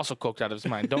Triton is also coked out of his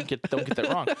mind. Don't get that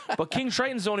wrong. But King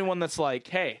Triton's the only one that's like,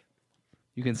 hey,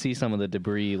 You can see some of the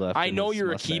debris left. I in know his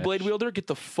you're mustache. a Keyblade wielder. Get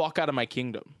the fuck out of my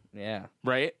kingdom. Yeah.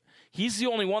 Right? He's the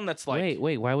only one that's like,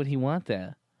 Wait. Why would he want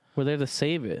that? We're there to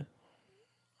save it.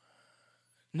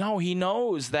 no, he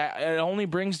knows that it only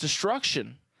brings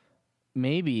destruction.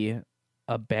 Maybe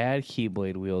a bad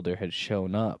Keyblade wielder had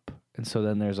shown up, and so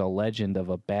then there's a legend of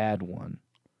a bad one.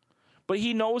 But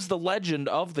he knows the legend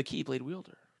of the Keyblade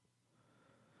wielder.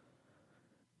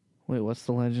 Wait, what's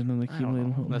the legend of the I don't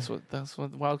Keyblade know. wielder? That's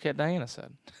what Wildcat Diana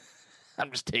said.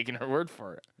 I'm just taking her word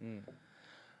for it.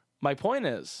 My point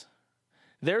is,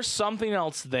 there's something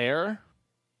else there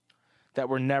that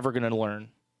we're never going to learn.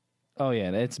 Oh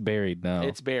yeah, it's buried now.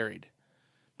 It's buried.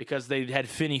 Because they had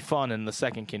Finny Fun in the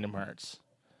second Kingdom Hearts.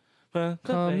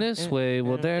 Come this way,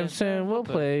 we'll dance and we'll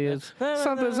play. It's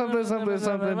something.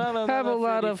 Have a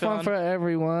lot of fun for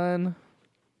everyone.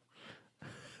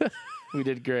 We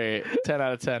did great. 10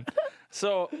 out of 10.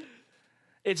 So,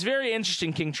 it's very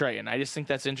interesting, King Triton. I just think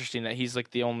that's interesting that he's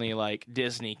like the only like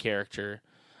Disney character.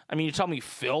 I mean, you tell me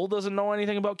Phil doesn't know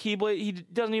anything about Keyblade? He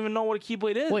doesn't even know what a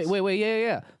Keyblade is. Wait,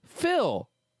 yeah. Phil,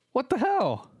 what the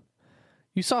hell?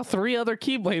 You saw 3 other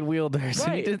Keyblade wielders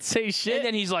and he Right. didn't say shit. And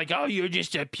then he's like, oh, you're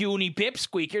just a puny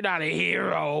pipsqueak. You're not a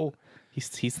hero. He's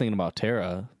thinking about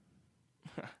Terra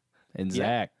and Yeah.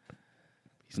 Zack.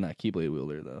 He's not a Keyblade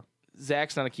wielder though.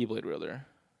 Zach's not a Keyblade wielder.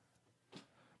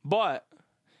 But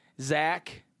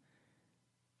Zach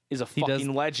is a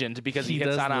fucking legend because he hits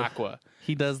does on the- Aqua.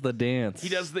 He does the dance. He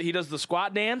does the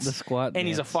squat dance. The squat and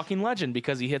he's a dance. fucking legend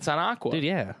because he hits on Aqua. Dude,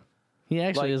 yeah. He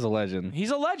actually Like- is a legend. He's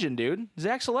a legend, dude.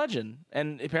 Zach's a legend.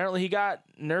 And apparently he got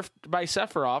nerfed by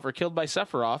Sephiroth or killed by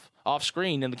Sephiroth off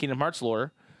screen in the Kingdom Hearts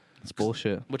lore, It's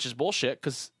bullshit. which is bullshit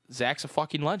because Zach's a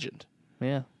fucking legend.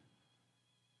 Yeah.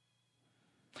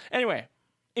 Anyway,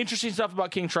 interesting stuff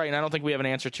about King Triton. I don't think we have an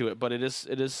answer to it, but it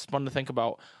is fun to think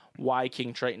about why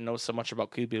King Triton knows so much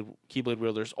about Keyblade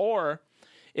wielders, or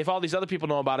if all these other people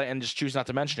know about it and just choose not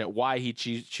to mention it, why he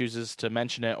chooses to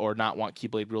mention it or not want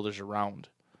Keyblade wielders around.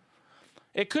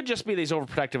 It could just be that he's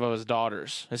overprotective of his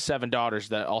daughters, his 7 daughters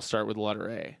that all start with the letter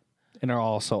A. And are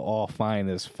also all fine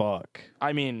as fuck.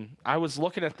 I mean, I was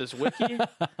looking at this wiki.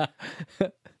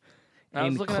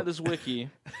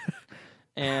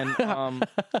 And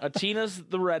Atina's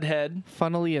the redhead.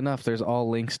 Funnily enough, there's all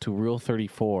links to Rule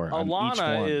 34 on each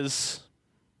Alana one. is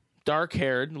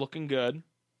dark-haired, looking good.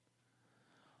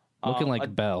 Looking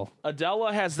like Belle.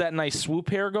 Adela has that nice swoop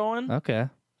hair going. Okay.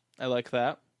 I like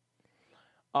that.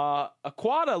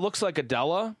 Aquata looks like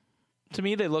Adela. To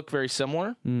me, they look very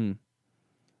similar.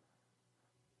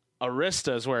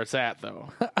 Arista is where it's at, though.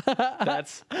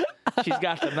 She's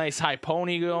got the nice high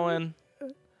pony going.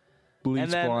 Bleach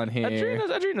And then blonde hair.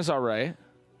 Adrena's all right.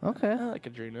 Okay. I like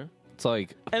Adrena. It's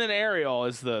like, And then Ariel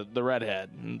is the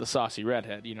redhead, the saucy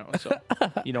redhead, you know. So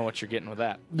you know what you're getting with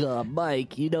that.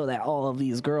 Mike, you know that all of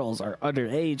these girls are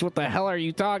underage. What the hell are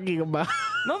you talking about?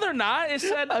 No, they're not. It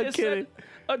said kidding.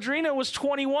 Adrena was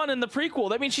 21 in the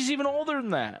prequel. That means she's even older than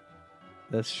that.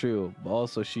 That's true. But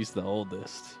also, she's the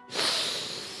oldest.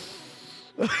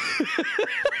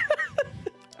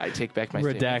 I take back my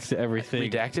Redact statements. everything.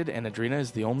 Redacted, and Adrena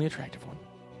is the only attractive one.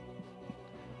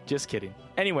 Just kidding.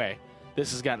 Anyway,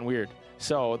 this has gotten weird.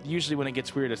 So usually when it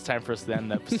gets weird, it's time for us to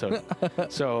end the episode.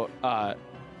 So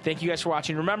thank you guys for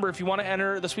watching. Remember, if you want to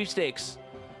enter the sweepstakes,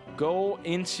 go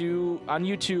on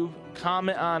YouTube,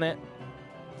 comment on it,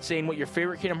 saying what your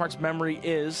favorite Kingdom Hearts memory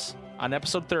is on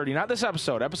episode 30. Not this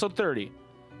episode, episode 30.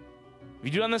 If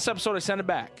you do it on this episode, I send it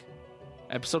back.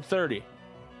 Episode 30.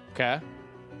 Okay?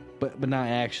 But not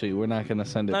actually. We're not going to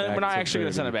send it back. We're not to actually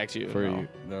going to 30 send it back to you. For no. you.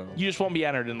 No. You just won't be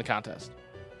entered in the contest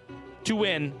to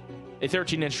win a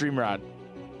 13-inch Dream Rod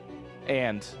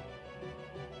and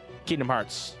Kingdom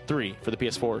Hearts 3 for the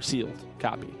PS4 sealed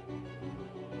copy.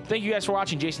 Thank you guys for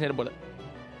watching. Jason, hit him with it.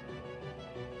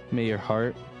 May your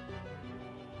heart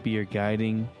be your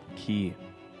guiding key.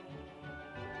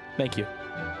 Thank you.